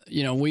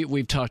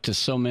 we've talked to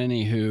so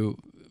many who,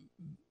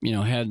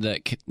 had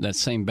that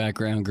same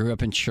background, grew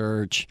up in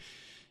church,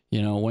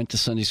 went to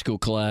Sunday school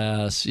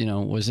class,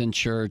 was in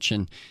church,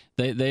 and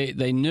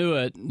they knew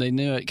it. They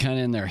knew it kind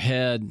of in their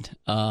head.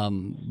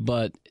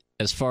 But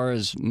as far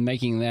as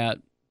making that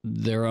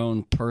their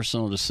own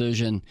personal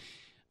decision,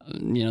 they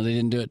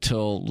didn't do it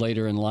till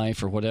later in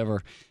life or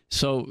whatever.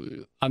 So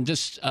I'm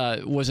just,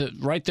 was it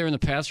right there in the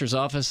pastor's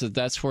office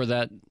that's where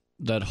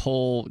that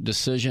whole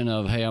decision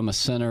of, hey, I'm a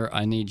sinner,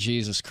 I need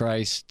Jesus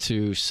Christ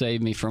to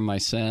save me from my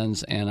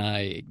sins, and I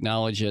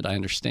acknowledge it, I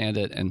understand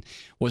it. And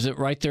was it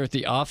right there at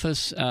the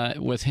office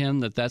with him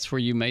that's where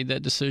you made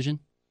that decision?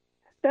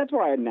 That's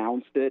where I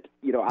announced it,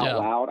 out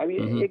loud.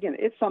 Again,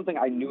 it's something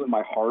I knew in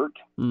my heart,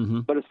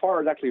 but as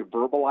far as actually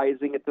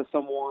verbalizing it to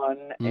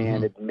someone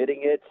and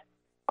admitting it,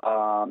 it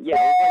was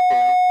right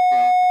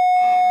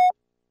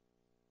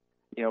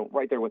there,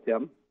 right there with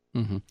him.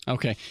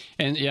 Okay.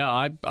 And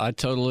I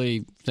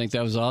totally think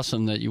that was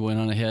awesome that you went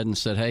on ahead and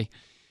said, hey,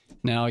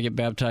 now I get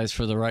baptized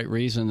for the right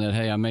reason, that,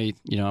 hey, I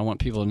want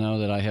people to know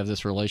that I have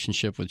this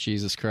relationship with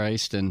Jesus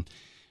Christ and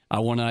I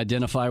want to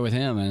identify with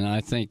him. And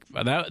I think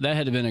that had to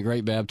have been a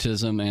great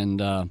baptism.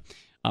 And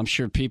I'm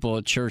sure people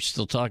at church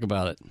still talk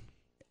about it.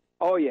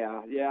 Oh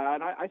yeah,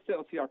 and I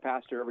still see our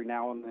pastor every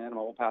now and then, my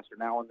old pastor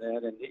now and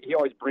then, and he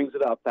always brings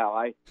it up how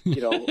I,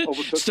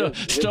 overtook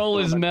stole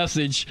his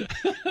message.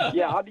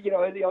 Yeah,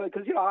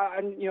 because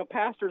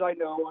pastors I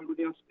know,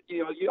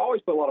 you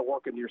always put a lot of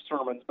work into your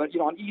sermons, but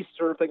on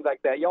Easter things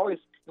like that, you always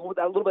want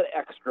that little bit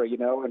extra,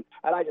 and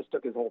I just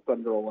took his whole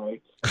thunder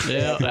away.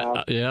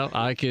 Yeah,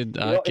 I can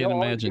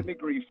imagine. Give me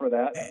grief for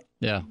that.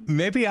 Yeah,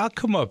 maybe I'll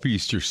come up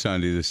Easter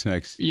Sunday this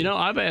next.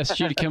 I've asked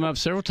you to come up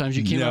several times.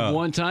 You came up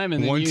one time,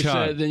 and then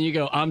said, then you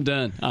go, I'm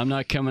done. I'm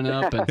not coming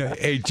up.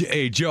 And...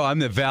 Hey, Joe, I'm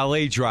the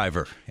valet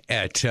driver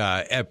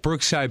at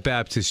Brookside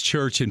Baptist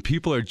Church, and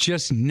people are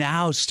just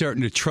now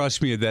starting to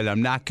trust me that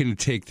I'm not going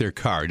to take their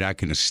car, not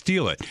going to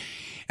steal it.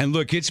 And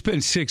look, it's been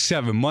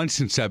 6-7 months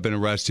since I've been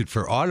arrested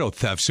for auto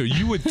theft. So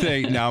you would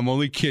think, now I'm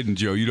only kidding,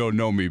 Joe, you don't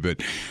know me,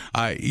 but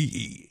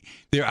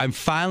I'm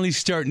finally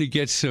starting to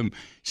get some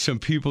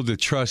people to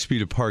trust me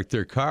to park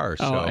their cars.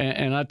 So. Oh,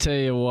 and I tell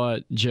you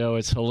what, Joe,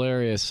 it's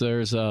hilarious.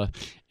 There's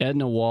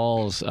Edna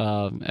Walls,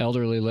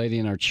 elderly lady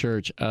in our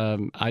church.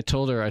 I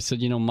told her, I said,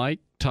 Mike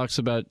talks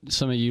about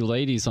some of you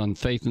ladies on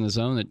Faith in the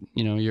Zone that,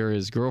 you're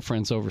his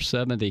girlfriend's over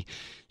 70.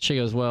 She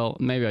goes, well,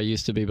 maybe I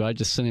used to be, but I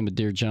just sent him a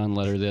Dear John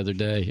letter the other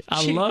day.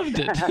 I loved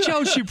it.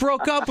 Joe, she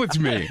broke up with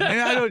me.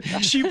 And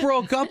she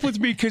broke up with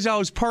me because I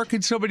was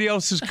parking somebody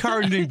else's car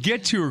and didn't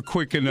get to her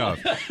quick enough.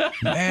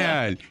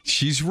 Man,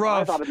 she's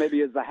rough. I thought it maybe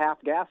is the half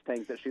gas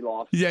tank that she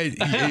lost. Yeah,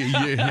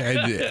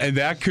 and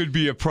that could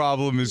be a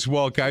problem as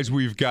well. Guys,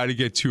 we've got to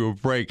get to a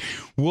break.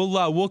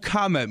 We'll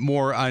comment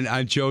more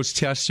on Joe's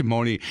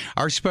testimony.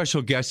 Our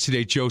special guest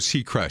today, Joe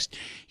Seacrest.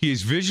 He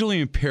is visually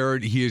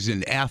impaired. He is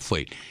an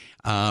athlete.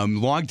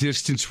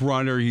 Long-distance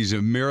runner. He's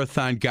a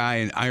marathon guy,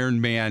 an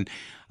Ironman.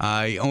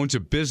 He owns a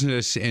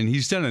business, and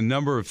he's done a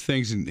number of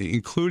things,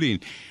 including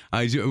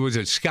he was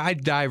a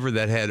skydiver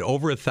that had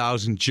over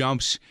 1,000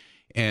 jumps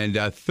and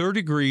a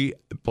third-degree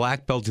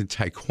black belt in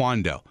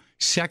Taekwondo.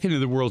 Second in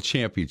the World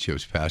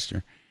Championships,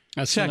 Pastor.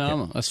 That's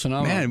phenomenal. That's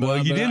phenomenal. Man, well,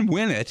 you didn't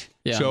win it,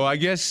 so I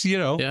guess,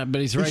 Yeah,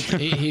 but he's right.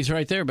 He's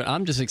right there, but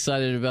I'm just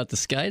excited about the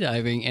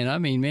skydiving, and I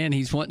mean, man,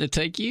 he's wanting to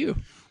take you.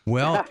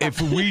 Well,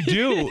 if we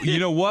do, you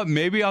know what?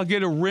 Maybe I'll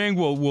get a ring.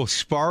 We'll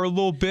spar a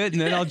little bit,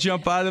 and then I'll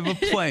jump out of a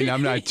plane.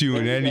 I'm not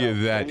doing any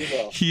of that.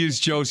 He is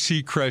Joe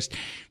Seacrest,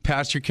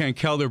 Pastor Ken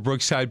Keller,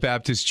 Brookside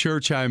Baptist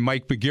Church. I'm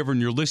Mike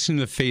McGivern. You're listening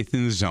to Faith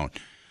in the Zone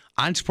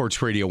on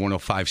Sports Radio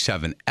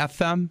 105.7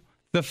 FM,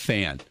 The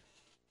Fan.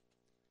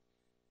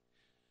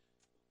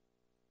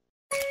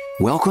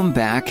 Welcome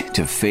back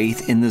to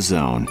Faith in the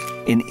Zone,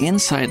 an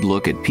inside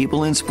look at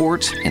people in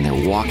sports and their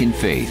walk in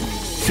faith.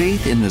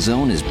 Faith in the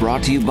Zone is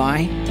brought to you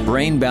by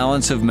Brain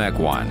Balance of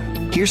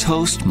Mequon. Here's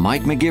host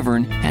Mike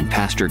McGivern and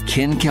Pastor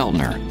Ken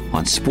Keltner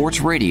on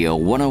Sports Radio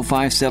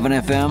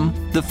 105.7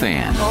 FM, The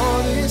Fan.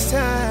 All this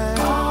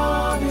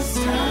time,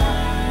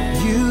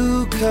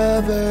 you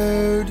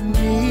covered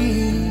me.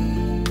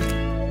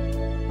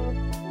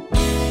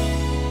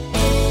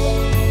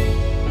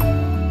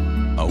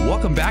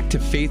 Welcome back to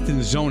Faith in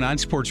the Zone on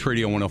Sports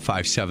Radio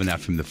 105.7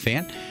 FM, The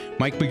Fan.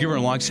 Mike McGivern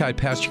alongside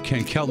Pastor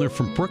Ken Keltner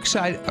from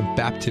Brookside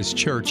Baptist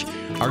Church.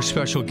 Our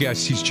special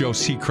guest, he's Joe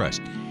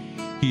Seacrest.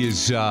 He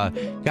is a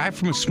guy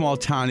from a small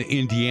town in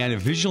Indiana,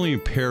 visually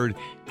impaired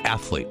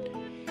athlete.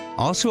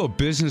 Also a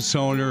business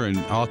owner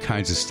and all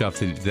kinds of stuff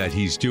that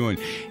he's doing.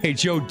 Hey,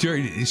 Joe,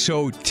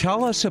 so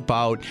tell us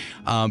about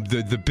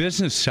the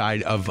business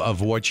side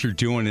of what you're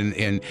doing.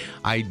 And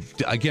I,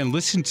 again,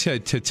 listened to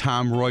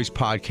Tom Roy's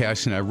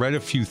podcast, and I read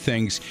a few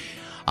things.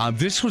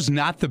 This was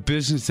not the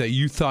business that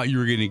you thought you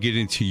were going to get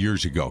into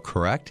years ago,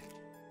 correct?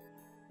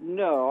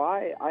 No,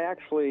 I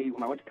actually,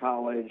 when I went to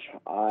college,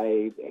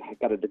 I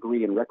got a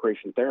degree in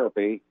recreation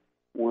therapy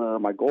where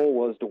my goal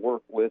was to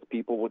work with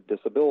people with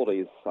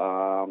disabilities.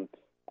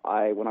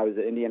 When I was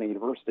at Indiana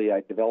University,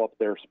 I developed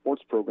their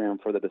sports program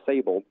for the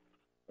disabled,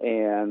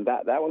 and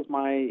that was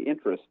my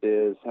interest,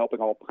 is helping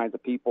all kinds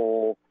of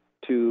people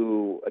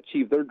to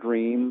achieve their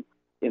dream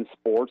in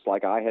sports,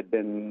 like I had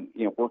been,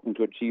 working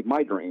to achieve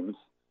my dreams.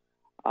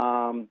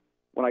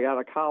 When I got out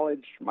of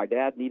college, my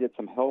dad needed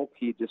some help.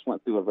 He just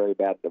went through a very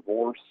bad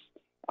divorce,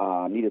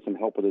 needed some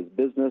help with his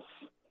business,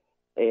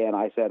 and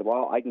I said,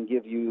 well, I can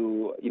give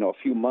you, a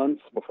few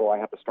months before I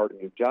have to start a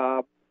new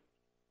job,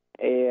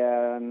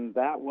 and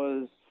that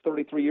was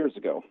 33 years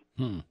ago.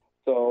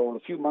 So a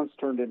few months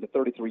turned into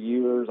 33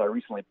 years. I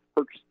recently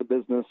purchased the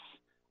business,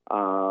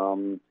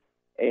 and,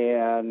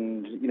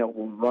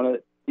 we'll run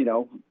it,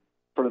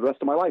 for the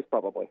rest of my life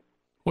probably.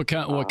 What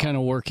kind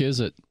of work is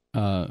it,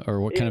 or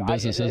what kind of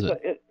business is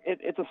it?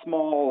 It's a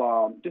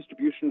small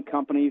distribution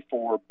company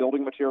for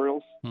building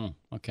materials.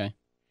 Okay.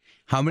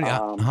 How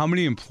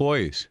many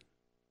employees?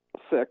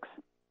 6.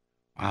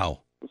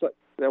 Wow. So,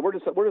 yeah, we're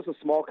just a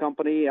small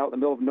company out in the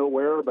middle of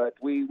nowhere, but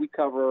we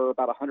cover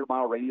about a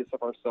 100-mile radius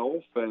of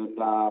ourselves, and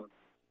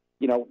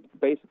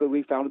basically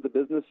we founded the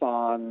business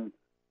on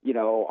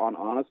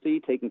honesty,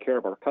 taking care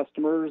of our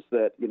customers.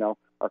 That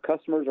our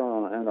customers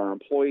and our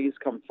employees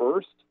come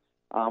first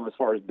as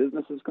far as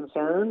business is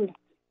concerned,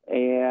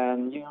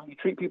 and you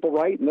treat people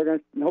right, and they're going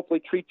to hopefully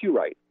treat you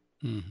right.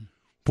 Mm-hmm.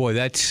 Boy,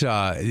 that's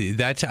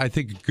I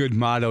think a good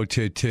motto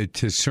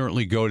to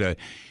certainly go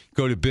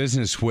to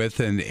business with,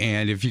 and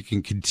if you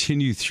can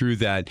continue through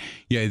that,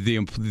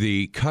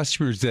 the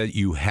customers that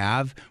you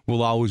have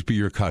will always be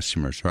your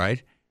customers,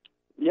 right?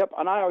 Yep,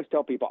 and I always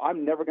tell people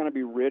I'm never going to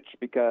be rich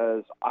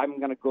because I'm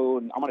going to go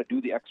and I'm going to do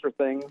the extra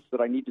things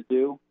that I need to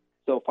do.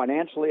 So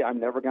financially,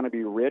 I'm never going to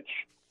be rich,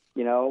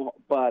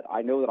 but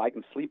I know that I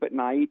can sleep at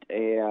night,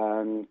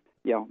 and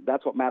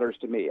that's what matters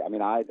to me. I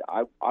mean, I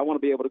want to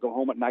be able to go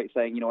home at night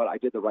saying, you know what, I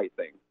did the right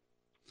thing.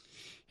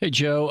 Hey,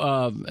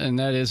 Joe, and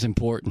that is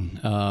important,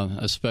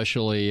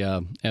 especially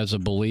as a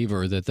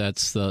believer,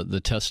 that's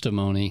the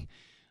testimony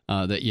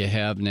that you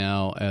have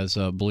now as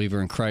a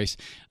believer in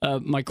Christ.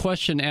 My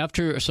question,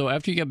 after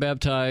you got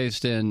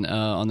baptized and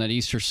on that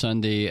Easter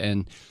Sunday,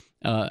 and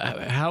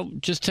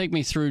just take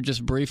me through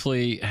just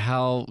briefly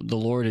how the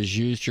Lord has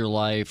used your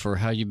life, or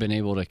how you've been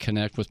able to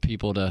connect with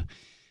people to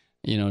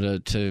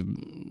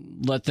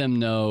let them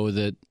know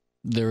that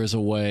there is a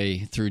way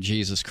through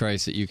Jesus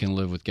Christ that you can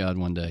live with God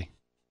one day.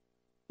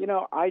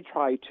 I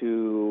try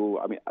to,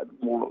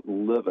 more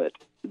live it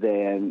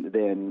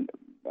than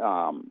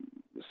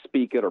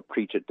speak it or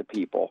preach it to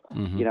people.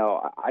 Mm-hmm.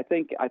 I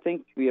think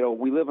we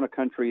live in a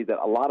country that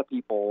a lot of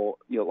people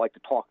like to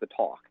talk the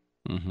talk,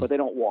 mm-hmm. but they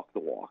don't walk the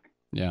walk.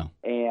 Yeah.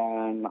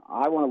 And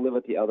I want to live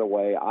it the other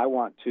way. I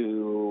want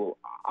to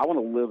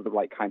live the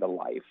right kind of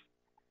life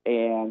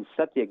and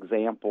set the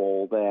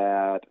example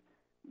that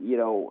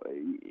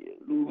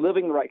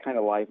living the right kind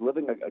of life,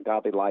 living a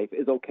godly life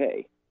is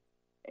okay.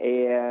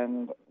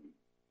 And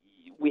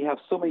we have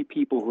so many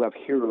people who have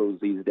heroes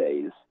these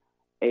days,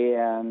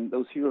 and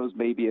those heroes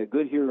may be a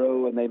good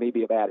hero and they may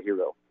be a bad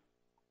hero.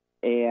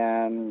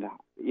 And,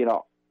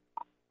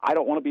 I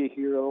don't want to be a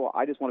hero.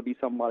 I just want to be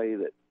somebody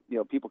that,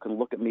 people can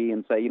look at me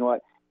and say, you know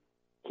what,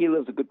 he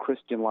lives a good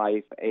Christian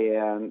life,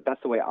 and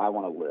that's the way I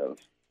want to live.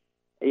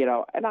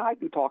 And I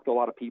do talk to a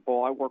lot of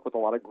people. I work with a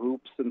lot of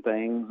groups and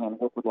things, and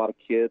work with a lot of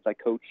kids. I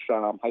coach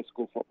high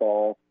school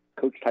football,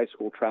 coached high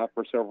school track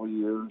for several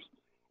years.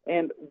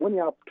 And when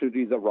the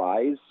opportunities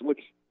arise, which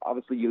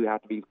obviously you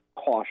have to be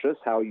cautious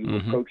how you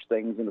mm-hmm. approach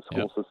things in the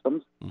school Yep.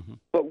 systems, mm-hmm.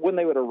 but when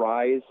they would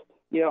arise,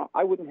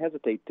 I wouldn't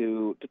hesitate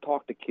to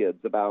talk to kids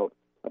about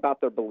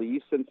their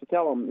beliefs and to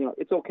tell them,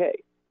 it's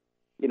okay.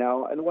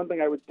 And the one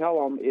thing I would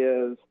tell them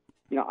is,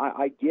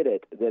 I get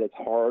it that it's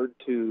hard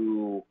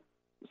to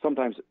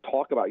sometimes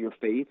talk about your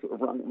faith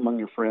among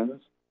your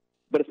friends,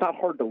 but it's not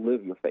hard to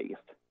live your faith.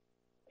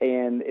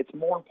 And it's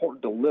more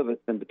important to live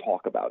it than to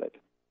talk about it.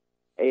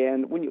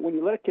 And when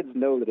you let kids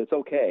know that it's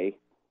okay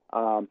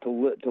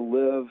to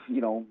live,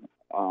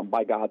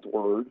 by God's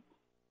word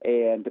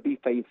and to be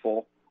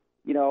faithful,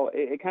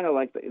 it kind of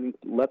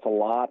lets a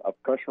lot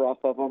of pressure off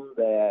of them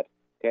that,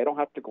 okay, I don't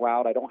have to go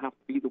out. I don't have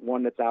to be the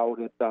one that's out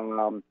at,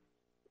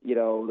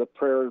 the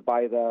prayers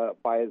by the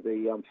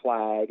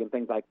flag and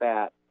things like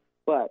that.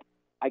 But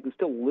I can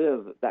still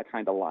live that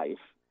kind of life.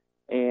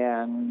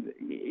 And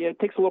it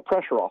takes a little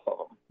pressure off of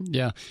them.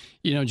 Yeah.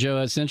 Joe,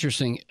 that's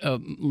interesting.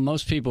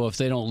 Most people, if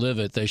they don't live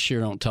it, they sure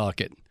don't talk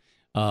it.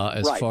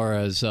 As right. far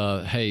as,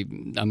 hey,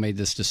 I made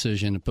this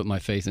decision to put my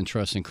faith and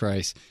trust in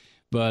Christ.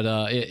 But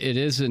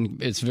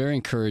it's very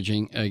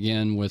encouraging,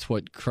 again, with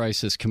what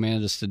Christ has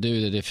commanded us to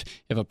do, that if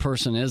a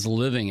person is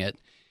living it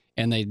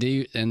and they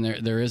do, and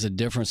there is a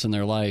difference in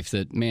their life,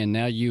 that, man,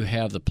 now you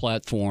have the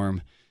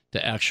platform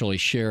to actually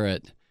share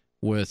it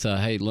with,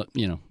 hey, look,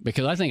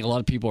 because I think a lot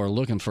of people are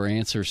looking for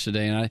answers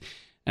today.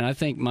 And I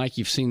think, Mike,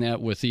 you've seen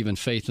that with even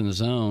Faith in the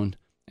Zone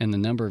and the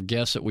number of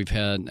guests that we've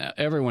had.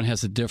 Everyone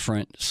has a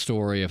different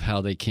story of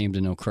how they came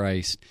to know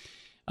Christ.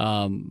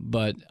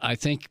 But I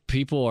think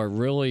people are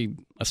really,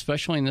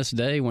 especially in this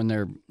day when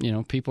they're,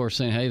 people are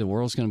saying, hey, the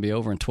world's going to be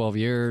over in 12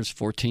 years,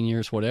 14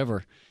 years,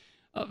 whatever.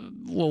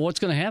 Well, what's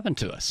going to happen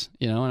to us?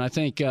 And I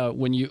think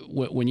when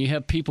you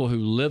have people who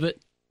live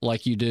it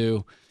like you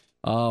do,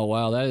 oh,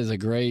 wow, that's a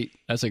great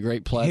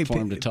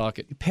platform to talk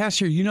it.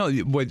 Pastor,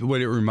 what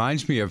it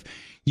reminds me of,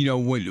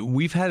 when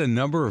we've had a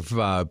number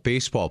of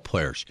baseball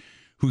players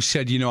who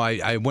said,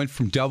 I went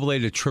from AA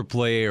to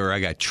AAA, or I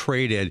got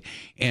traded,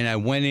 and I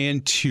went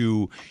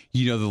into,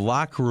 the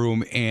locker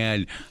room,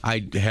 and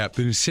I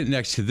happened to sit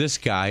next to this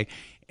guy,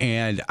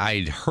 and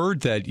I'd heard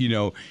that,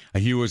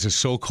 he was a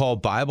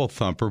so-called Bible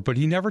thumper, but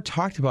he never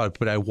talked about it.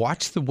 But I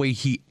watched the way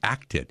he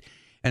acted,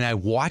 and I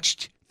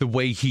watched the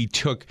way he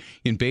took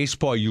in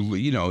baseball. If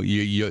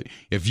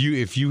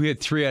you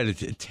hit 3 out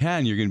of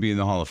 10, you're going to be in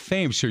the Hall of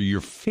Fame. So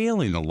you're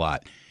failing a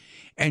lot.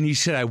 And he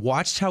said, I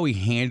watched how he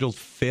handled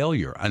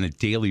failure on a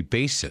daily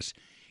basis.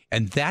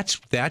 And that's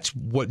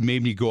what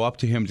made me go up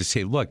to him to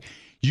say, look,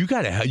 you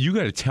got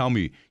to tell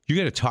me, you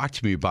got to talk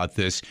to me about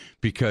this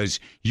because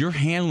you're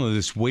handling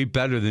this way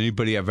better than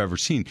anybody I've ever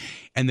seen.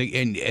 And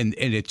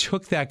it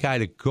took that guy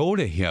to go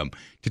to him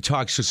to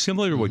talk. So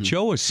similar to what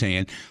Joe was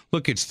saying,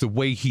 look, it's the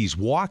way he's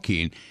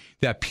walking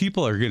that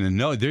people are going to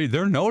know.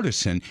 They're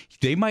noticing.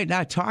 They might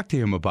not talk to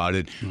him about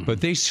it,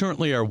 but they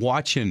certainly are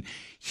watching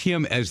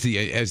him as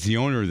the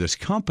owner of this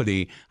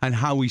company on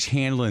how he's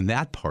handling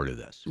that part of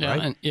this,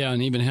 right?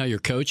 And even how you're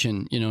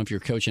coaching. You know, if you're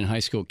coaching high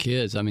school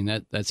kids, I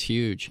mean that's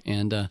huge.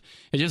 And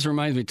it just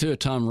reminds me too of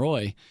Tom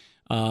Roy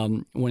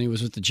when he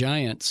was with the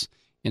Giants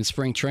in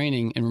spring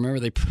training. And remember,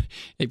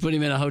 they put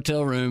him in a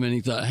hotel room, and he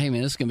thought, "Hey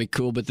man, this is gonna be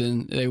cool." But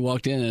then they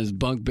walked in, and there's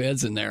bunk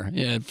beds in there.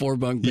 Yeah, 4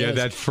 bunk beds. Yeah,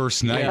 that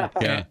first night.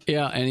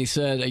 Yeah. And he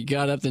said he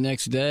got up the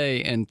next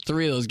day, and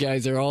 3 of those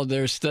guys, they're all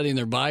there studying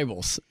their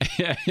Bibles.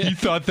 He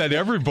thought that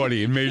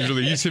everybody in Major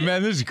League. He said,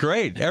 "Man, this is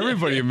great.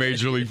 Everybody in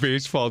Major League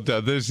Baseball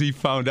does this." He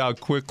found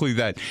out quickly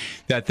that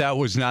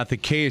was not the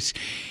case.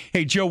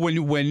 Hey, Joe,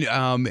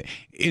 when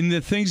in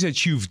the things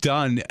that you've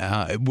done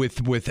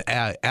with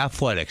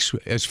athletics,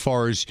 as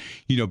far as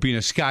being a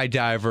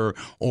skydiver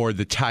or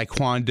the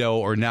taekwondo,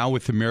 or now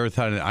with the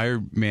marathon and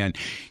Ironman,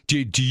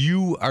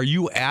 are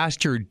you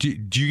asked, or do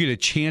you get a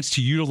chance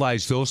to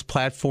utilize those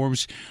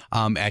platforms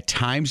at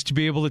times to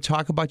be able to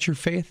talk about your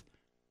faith?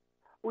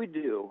 We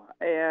do,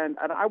 and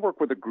I work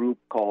with a group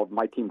called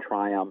My Team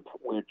Triumph,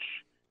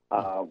 which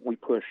we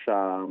push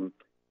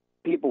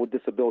people with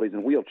disabilities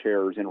in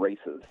wheelchairs in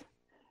races.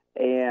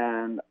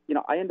 And,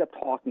 I end up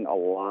talking a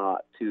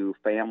lot to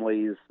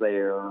families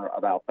there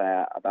about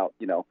that, about,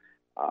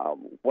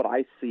 what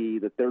I see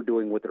that they're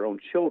doing with their own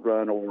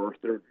children, or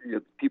if they're,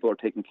 people are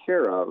taking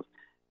care of.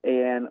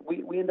 And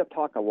we end up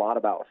talking a lot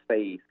about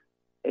faith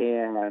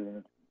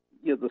and,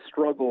 the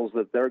struggles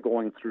that they're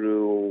going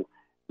through,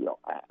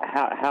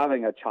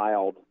 having a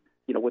child,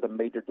 with a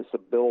major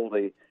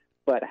disability,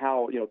 but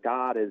how,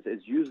 God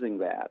is using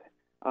that.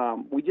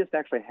 We just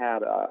actually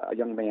had a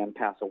young man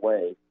pass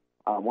away.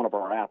 One of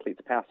our athletes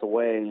passed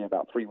away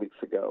about 3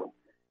 weeks ago.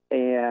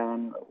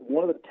 And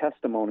one of the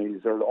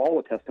testimonies, or all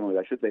the testimonies,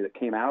 I should say, that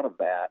came out of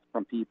that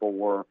from people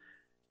were,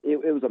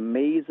 it was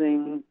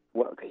amazing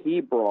what he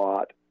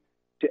brought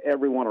to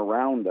everyone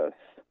around us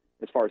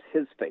as far as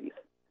his faith.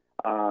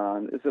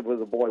 This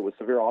was a boy with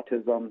severe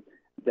autism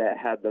that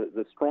had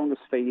the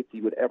strongest faith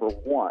you would ever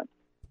want,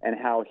 and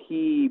how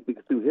he,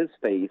 through his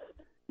faith,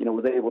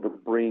 was able to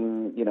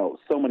bring,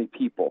 so many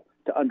people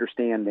to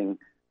understanding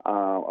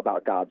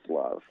about God's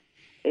love.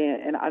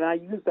 And I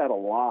use that a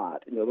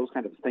lot, those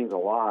kind of things a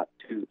lot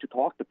to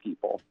talk to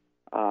people.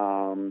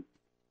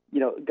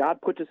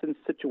 God puts us in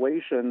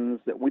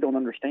situations that we don't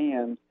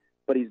understand,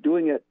 but he's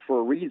doing it for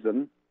a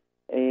reason,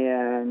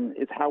 and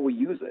it's how we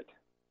use it.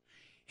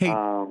 Hey,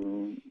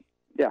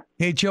 yeah.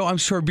 Hey, Joe, I'm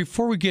sorry,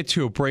 before we get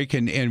to a break,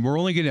 and we're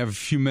only going to have a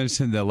few minutes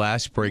in the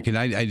last break, and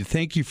I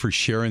thank you for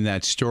sharing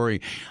that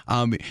story.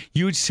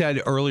 You had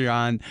said earlier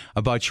on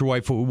about your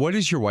wife. What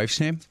is your wife's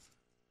name?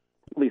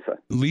 Lisa.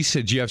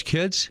 Lisa, do you have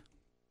kids?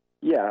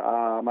 Yeah,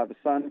 I have a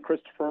son,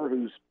 Christopher,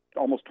 who's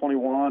almost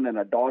 21, and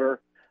a daughter,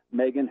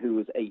 Megan, who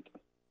is 8.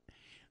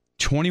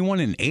 21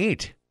 and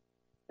 8?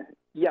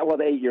 Yeah, well,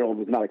 the 8-year-old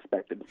was not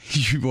expected.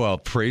 Well,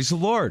 praise the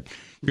Lord.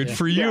 Good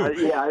for you.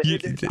 Yeah, I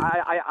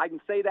can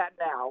say that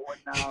now.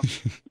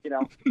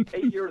 When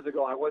 8 years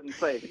ago, I wasn't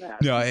saying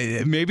that. No,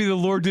 maybe the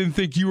Lord didn't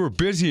think you were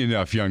busy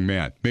enough, young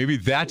man. Maybe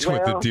that's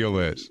what the deal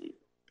is.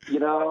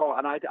 And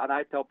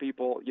I tell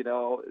people,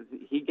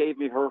 he gave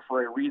me her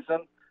for a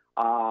reason.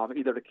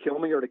 Either to kill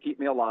me or to keep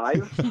me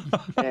alive.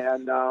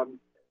 And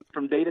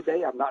from day to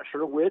day, I'm not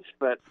sure which,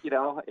 but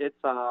it's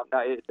a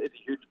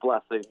huge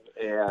blessing.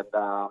 And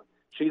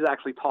she's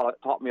actually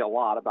taught me a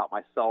lot about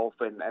myself,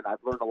 and I've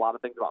learned a lot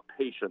of things about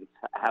patience,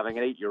 having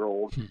an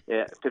 8-year-old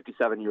at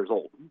 57 years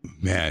old.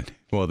 Man,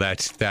 well,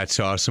 that's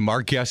awesome.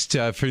 Our guest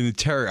for the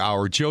entire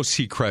hour, Joe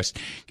Sechrest,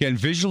 again,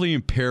 visually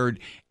impaired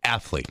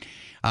athlete,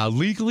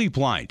 legally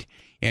blind.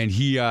 And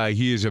he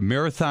is a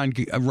marathon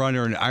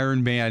runner, an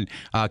Ironman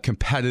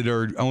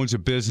competitor, owns a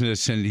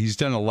business, and he's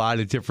done a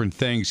lot of different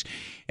things.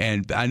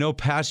 And I know,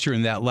 Pastor,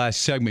 in that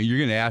last segment, you're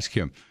going to ask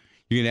him.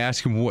 You're going to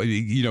ask him, what,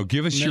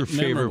 give us your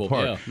favorite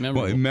part.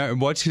 Yeah,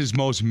 what's his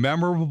most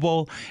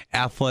memorable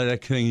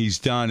athletic thing he's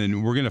done?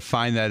 And we're going to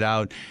find that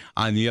out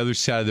on the other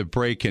side of the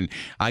break. And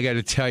I got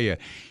to tell you,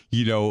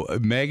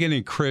 Megan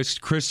and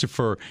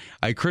Christopher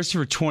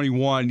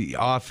 21,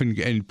 often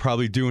and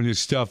probably doing his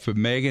stuff, but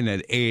Megan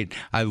at 8,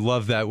 I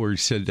love that where he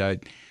said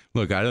that.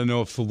 Look, I don't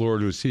know if the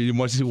Lord was.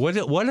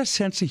 What a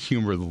sense of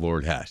humor the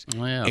Lord has.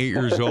 Oh, yeah. 8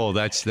 years old.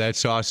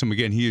 That's awesome.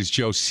 Again, he is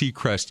Joe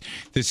Sechrest.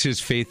 This is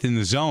Faith in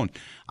the Zone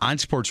on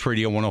Sports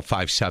Radio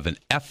 105.7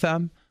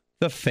 FM,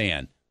 The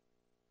Fan.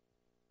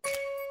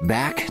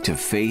 Back to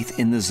Faith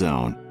in the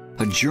Zone,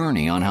 a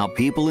journey on how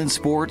people in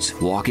sports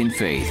walk in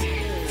faith.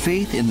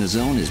 Faith in the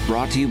Zone is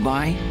brought to you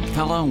by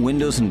Pella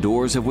Windows and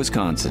Doors of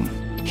Wisconsin.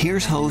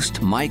 Here's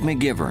host Mike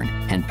McGivern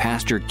and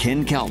Pastor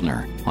Ken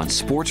Keltner on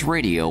Sports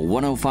Radio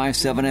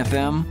 105.7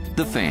 FM,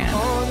 The Fan.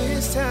 All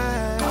this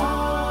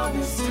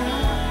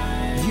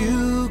time,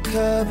 you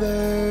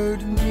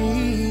covered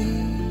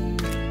me.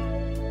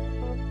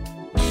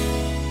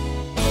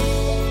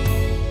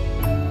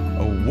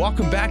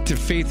 Welcome back to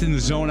Faith in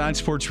the Zone on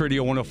Sports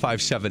Radio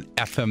 105.7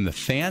 FM The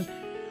Fan.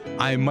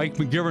 I'm Mike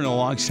McGivern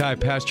alongside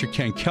Pastor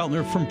Ken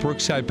Keltner from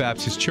Brookside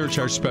Baptist Church,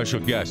 our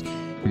special guest.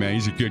 Man,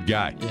 he's a good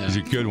guy. Yeah. He's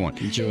a good one.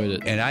 Enjoyed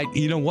it. And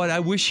you know what?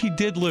 I wish he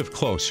did live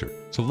closer.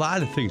 There's a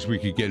lot of things we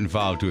could get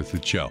involved with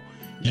Joe.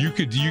 You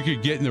could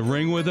get in the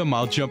ring with him.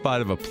 I'll jump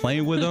out of a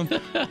plane with him.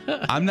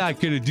 I'm not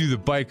going to do the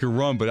bike or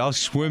run, but I'll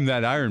swim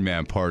that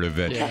Ironman part of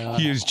it. Yeah.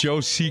 He is Joe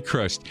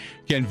Seacrest.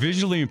 Again,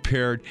 visually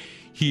impaired.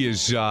 He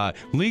is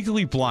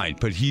legally blind,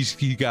 but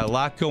he got a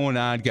lot going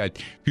on. Got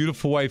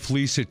beautiful wife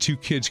Lisa, 2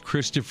 kids,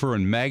 Christopher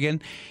and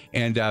Megan.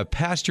 And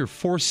Pastor,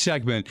 fourth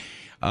segment,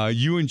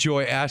 you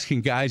enjoy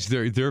asking guys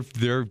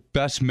their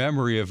best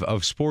memory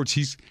of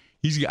sports.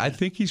 I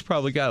think he's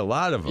probably got a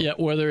lot of them. Yeah,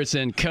 whether it's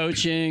in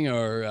coaching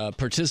or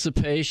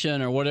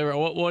participation or whatever.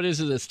 What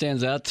is it that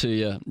stands out to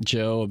you,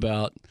 Joe,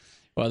 about,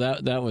 well,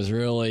 that was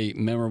really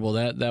memorable.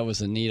 That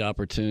was a neat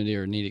opportunity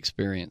or a neat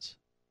experience?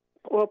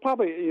 Well,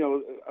 probably,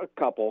 a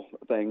couple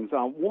things.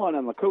 One,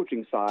 on the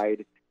coaching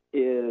side,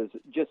 is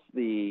just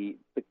the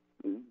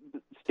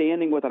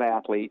standing with an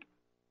athlete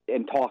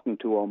and talking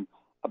to them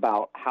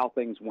about how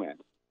things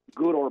went,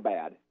 good or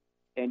bad,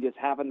 and just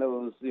having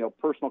those,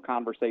 personal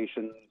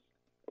conversations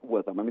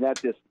with them. I mean,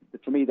 that just,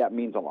 for me, that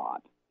means a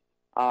lot.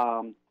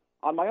 On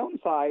my own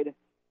side,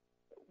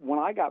 when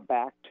I got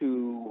back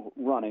to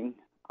running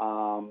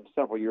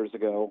several years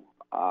ago,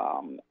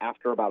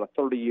 after about a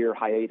 30-year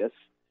hiatus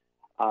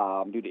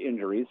due to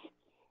injuries,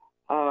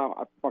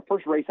 my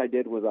first race I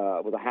did was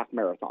a half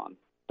marathon,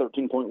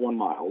 13.1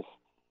 miles.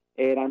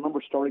 And I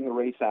remember starting the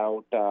race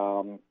out,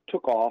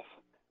 took off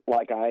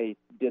like I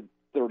did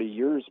 30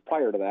 years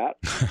prior to that.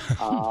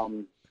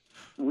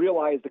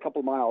 Realized a couple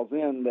of miles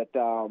in that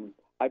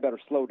I better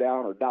slow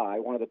down or die,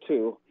 one of the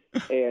two.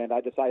 And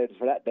I decided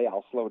for that day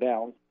I'll slow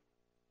down.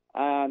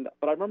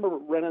 But I remember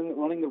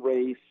running the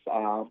race,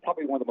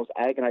 probably one of the most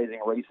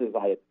agonizing races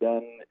I had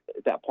done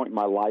at that point in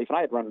my life. And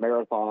I had run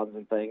marathons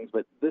and things,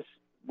 but this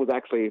was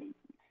actually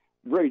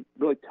really,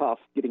 really tough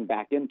getting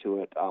back into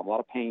it. A lot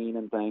of pain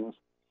and things.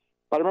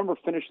 But I remember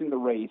finishing the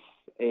race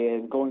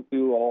and going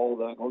through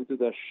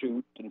the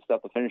chute and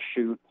stuff, the finish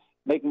chute,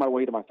 making my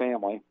way to my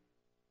family.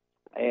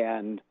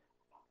 And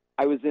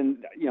I was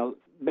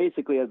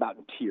basically about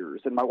in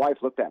tears. And my wife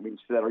looked at me and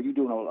said, are you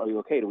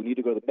okay? Do we need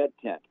to go to the med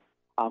tent?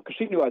 Because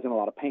she knew I was in a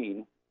lot of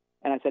pain.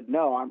 And I said,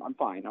 no, I'm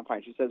fine. I'm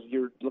fine. She says,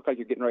 you look like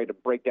you're getting ready to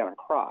break down and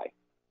cry.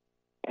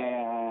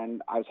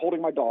 And I was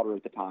holding my daughter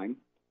at the time.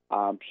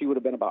 She would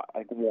have been about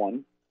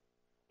 1.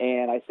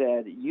 And I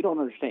said, you don't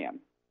understand.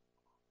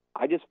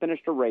 I just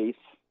finished a race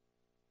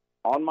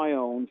on my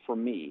own for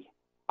me.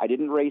 I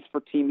didn't race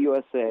for Team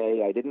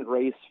USA. I didn't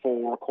race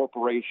for a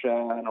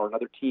corporation or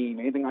another team,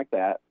 anything like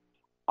that.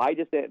 I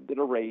just did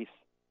a race,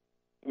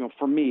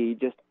 for me,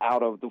 just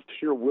out of the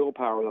sheer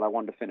willpower that I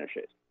wanted to finish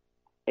it.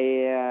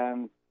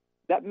 And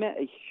that meant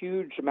a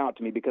huge amount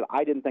to me because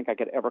I didn't think I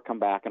could ever come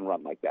back and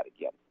run like that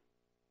again.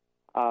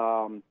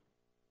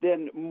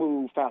 Then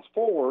fast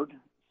forward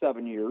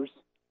 7 years,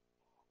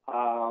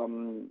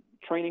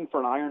 training for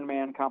an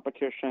Ironman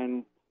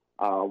competition,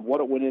 what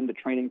it went into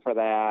training for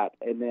that,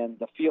 and then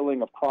the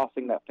feeling of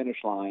crossing that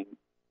finish line,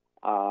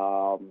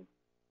 and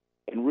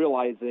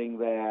realizing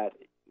that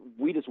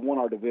we just won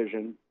our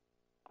division,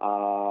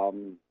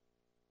 and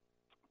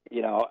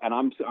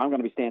I'm going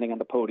to be standing on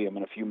the podium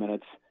in a few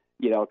minutes,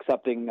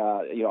 accepting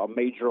a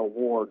major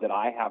award that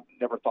I have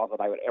never thought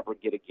that I would ever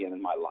get again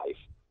in my life.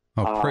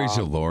 Oh, praise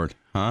the Lord,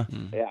 huh?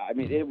 Yeah,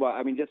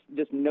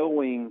 just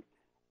knowing,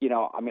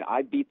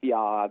 I beat the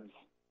odds,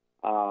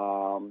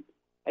 and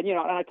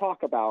I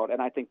talk about,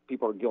 and I think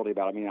people are guilty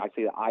about it. I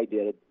say that I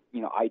did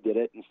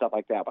it and stuff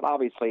like that. But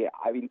obviously,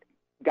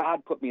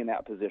 God put me in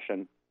that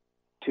position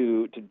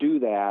to do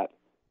that,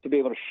 to be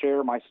able to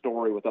share my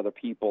story with other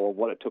people,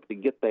 what it took to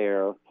get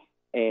there,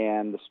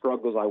 and the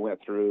struggles I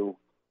went through.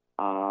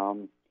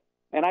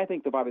 And I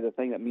think probably the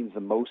thing that means the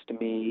most to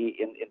me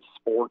in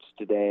sports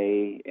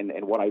today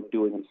and what I'm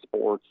doing in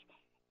sports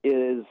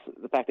is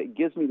the fact that it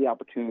gives me the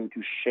opportunity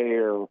to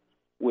share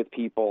with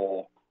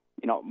people,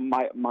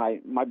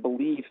 my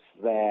beliefs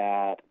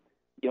that,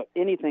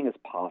 anything is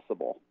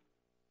possible.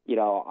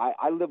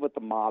 I live with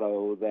the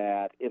motto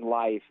that in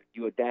life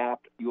you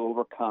adapt, you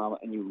overcome,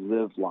 and you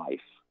live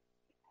life.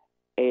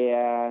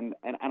 And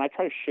I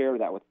try to share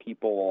that with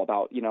people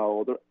about,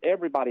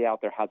 everybody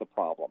out there has a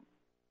problem.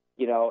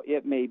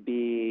 It may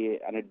be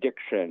an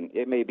addiction.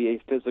 It may be a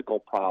physical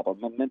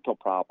problem, a mental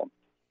problem.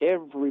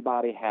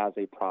 Everybody has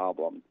a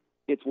problem.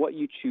 It's what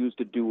you choose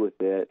to do with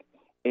it.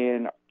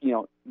 And,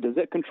 does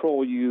it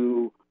control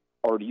you,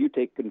 or do you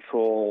take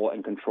control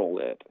and control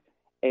it?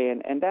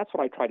 And that's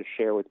what I try to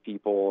share with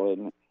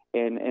people.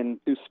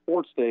 And through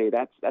Sports Day,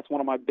 that's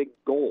one of my big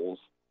goals,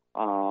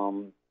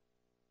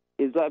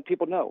 is that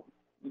people know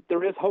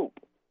there is hope.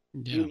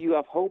 Yeah. You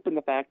have hope in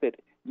the fact that,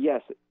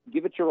 yes,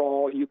 give it your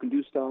all, you can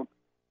do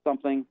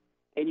something,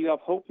 and you have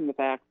hope in the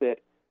fact that,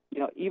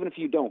 even if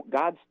you don't,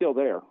 God's still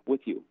there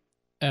with you.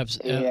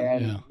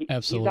 Absolutely.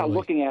 He's not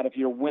looking at if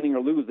you're winning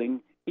or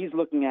losing. He's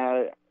looking at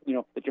it,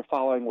 that you're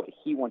following what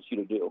he wants you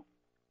to do.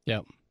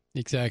 Yeah.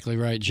 Exactly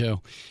right,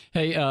 Joe.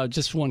 Hey,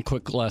 just one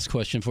quick last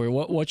question for you.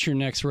 What's your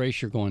next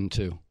race you're going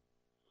to?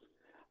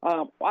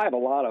 I have a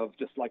lot of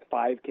just like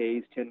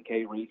 5Ks,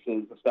 10K races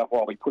and stuff where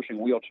I'll be pushing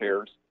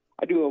wheelchairs.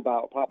 I do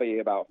probably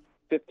about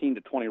 15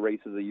 to 20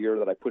 races a year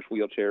that I push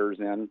wheelchairs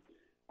in.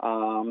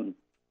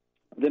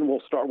 Then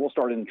we'll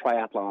start in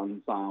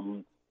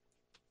triathlons,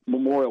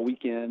 Memorial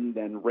Weekend,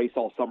 and race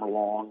all summer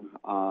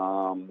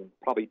long.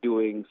 Probably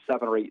doing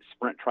 7 or 8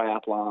 sprint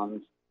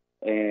triathlons,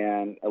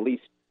 and at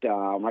least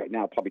right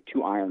now probably 2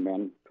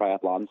 Ironman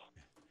triathlons.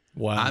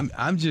 Wow.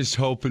 I'm just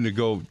hoping to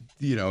go,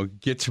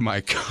 get to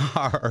my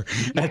car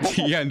at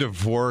the end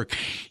of work.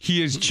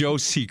 He is Joe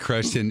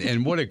Sechrest,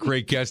 and what a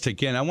great guest.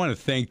 Again, I want to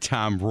thank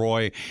Tom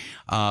Roy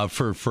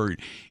for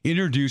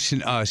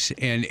introducing us.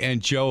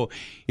 And Joe,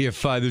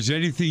 if there's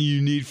anything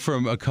you need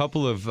from a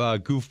couple of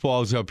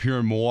goofballs up here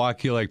in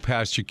Milwaukee, like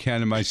Pastor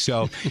Ken and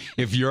myself,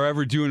 if you're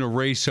ever doing a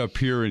race up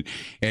here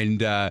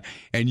and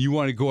you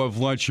want to go have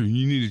lunch, or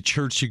you need a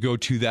church to go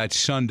to that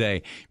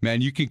Sunday,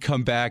 man, you can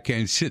come back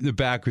and sit in the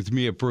back with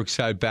me at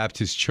Brookside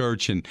Baptist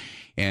Church, and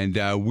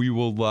we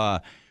will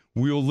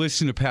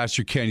listen to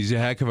Pastor Ken. He's a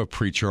heck of a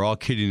preacher, all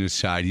kidding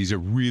aside. He's a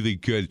really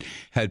good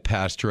head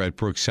pastor at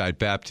Brookside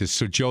Baptist.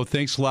 So, Joe,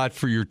 thanks a lot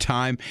for your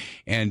time,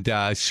 and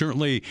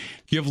certainly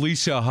give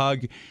Lisa a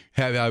hug.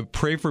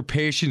 Pray for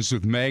patience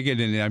with Megan,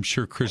 and I'm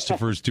sure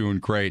Christopher's doing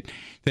great.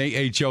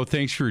 Hey, Joe,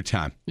 thanks for your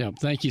time. Yeah,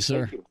 thank you,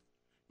 sir. Thank you.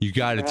 You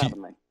got it.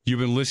 You've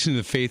been listening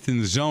to Faith in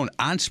the Zone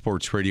on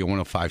Sports Radio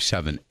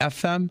 105.7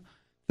 FM.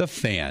 The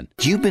Fan.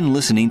 You've been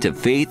listening to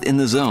Faith in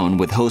the Zone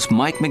with host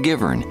Mike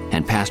McGivern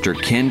and Pastor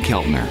Ken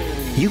Keltner.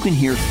 You can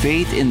hear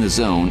Faith in the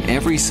Zone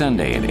every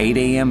Sunday at 8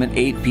 a.m. and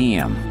 8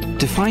 p.m.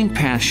 To find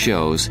past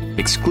shows,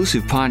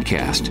 exclusive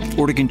podcasts,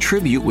 or to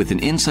contribute with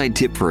an inside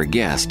tip for a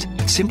guest,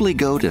 simply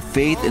go to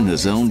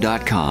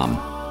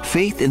faithinthezone.com.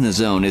 Faith in the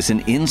Zone is an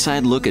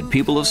inside look at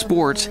people of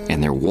sports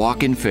and their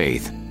walk in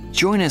faith.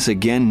 Join us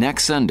again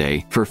next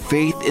Sunday for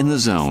Faith in the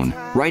Zone,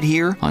 right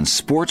here on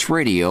Sports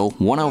Radio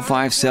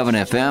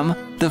 105.7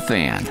 FM, The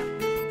Fan.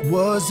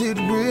 Was it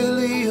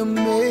really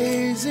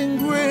amazing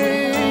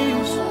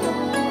grace?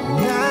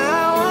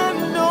 Now I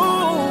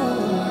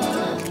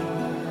know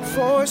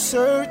for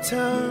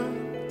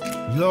certain,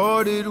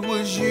 Lord, it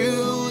was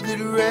you that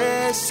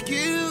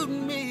rescued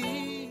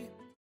me.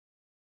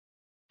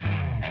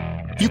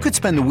 You could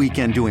spend the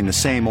weekend doing the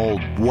same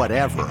old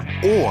whatever,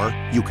 or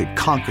you could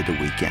conquer the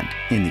weekend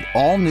in the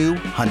all-new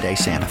Hyundai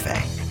Santa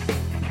Fe.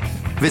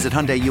 Visit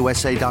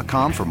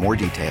HyundaiUSA.com for more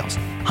details.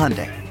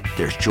 Hyundai,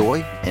 there's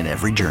joy in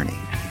every journey.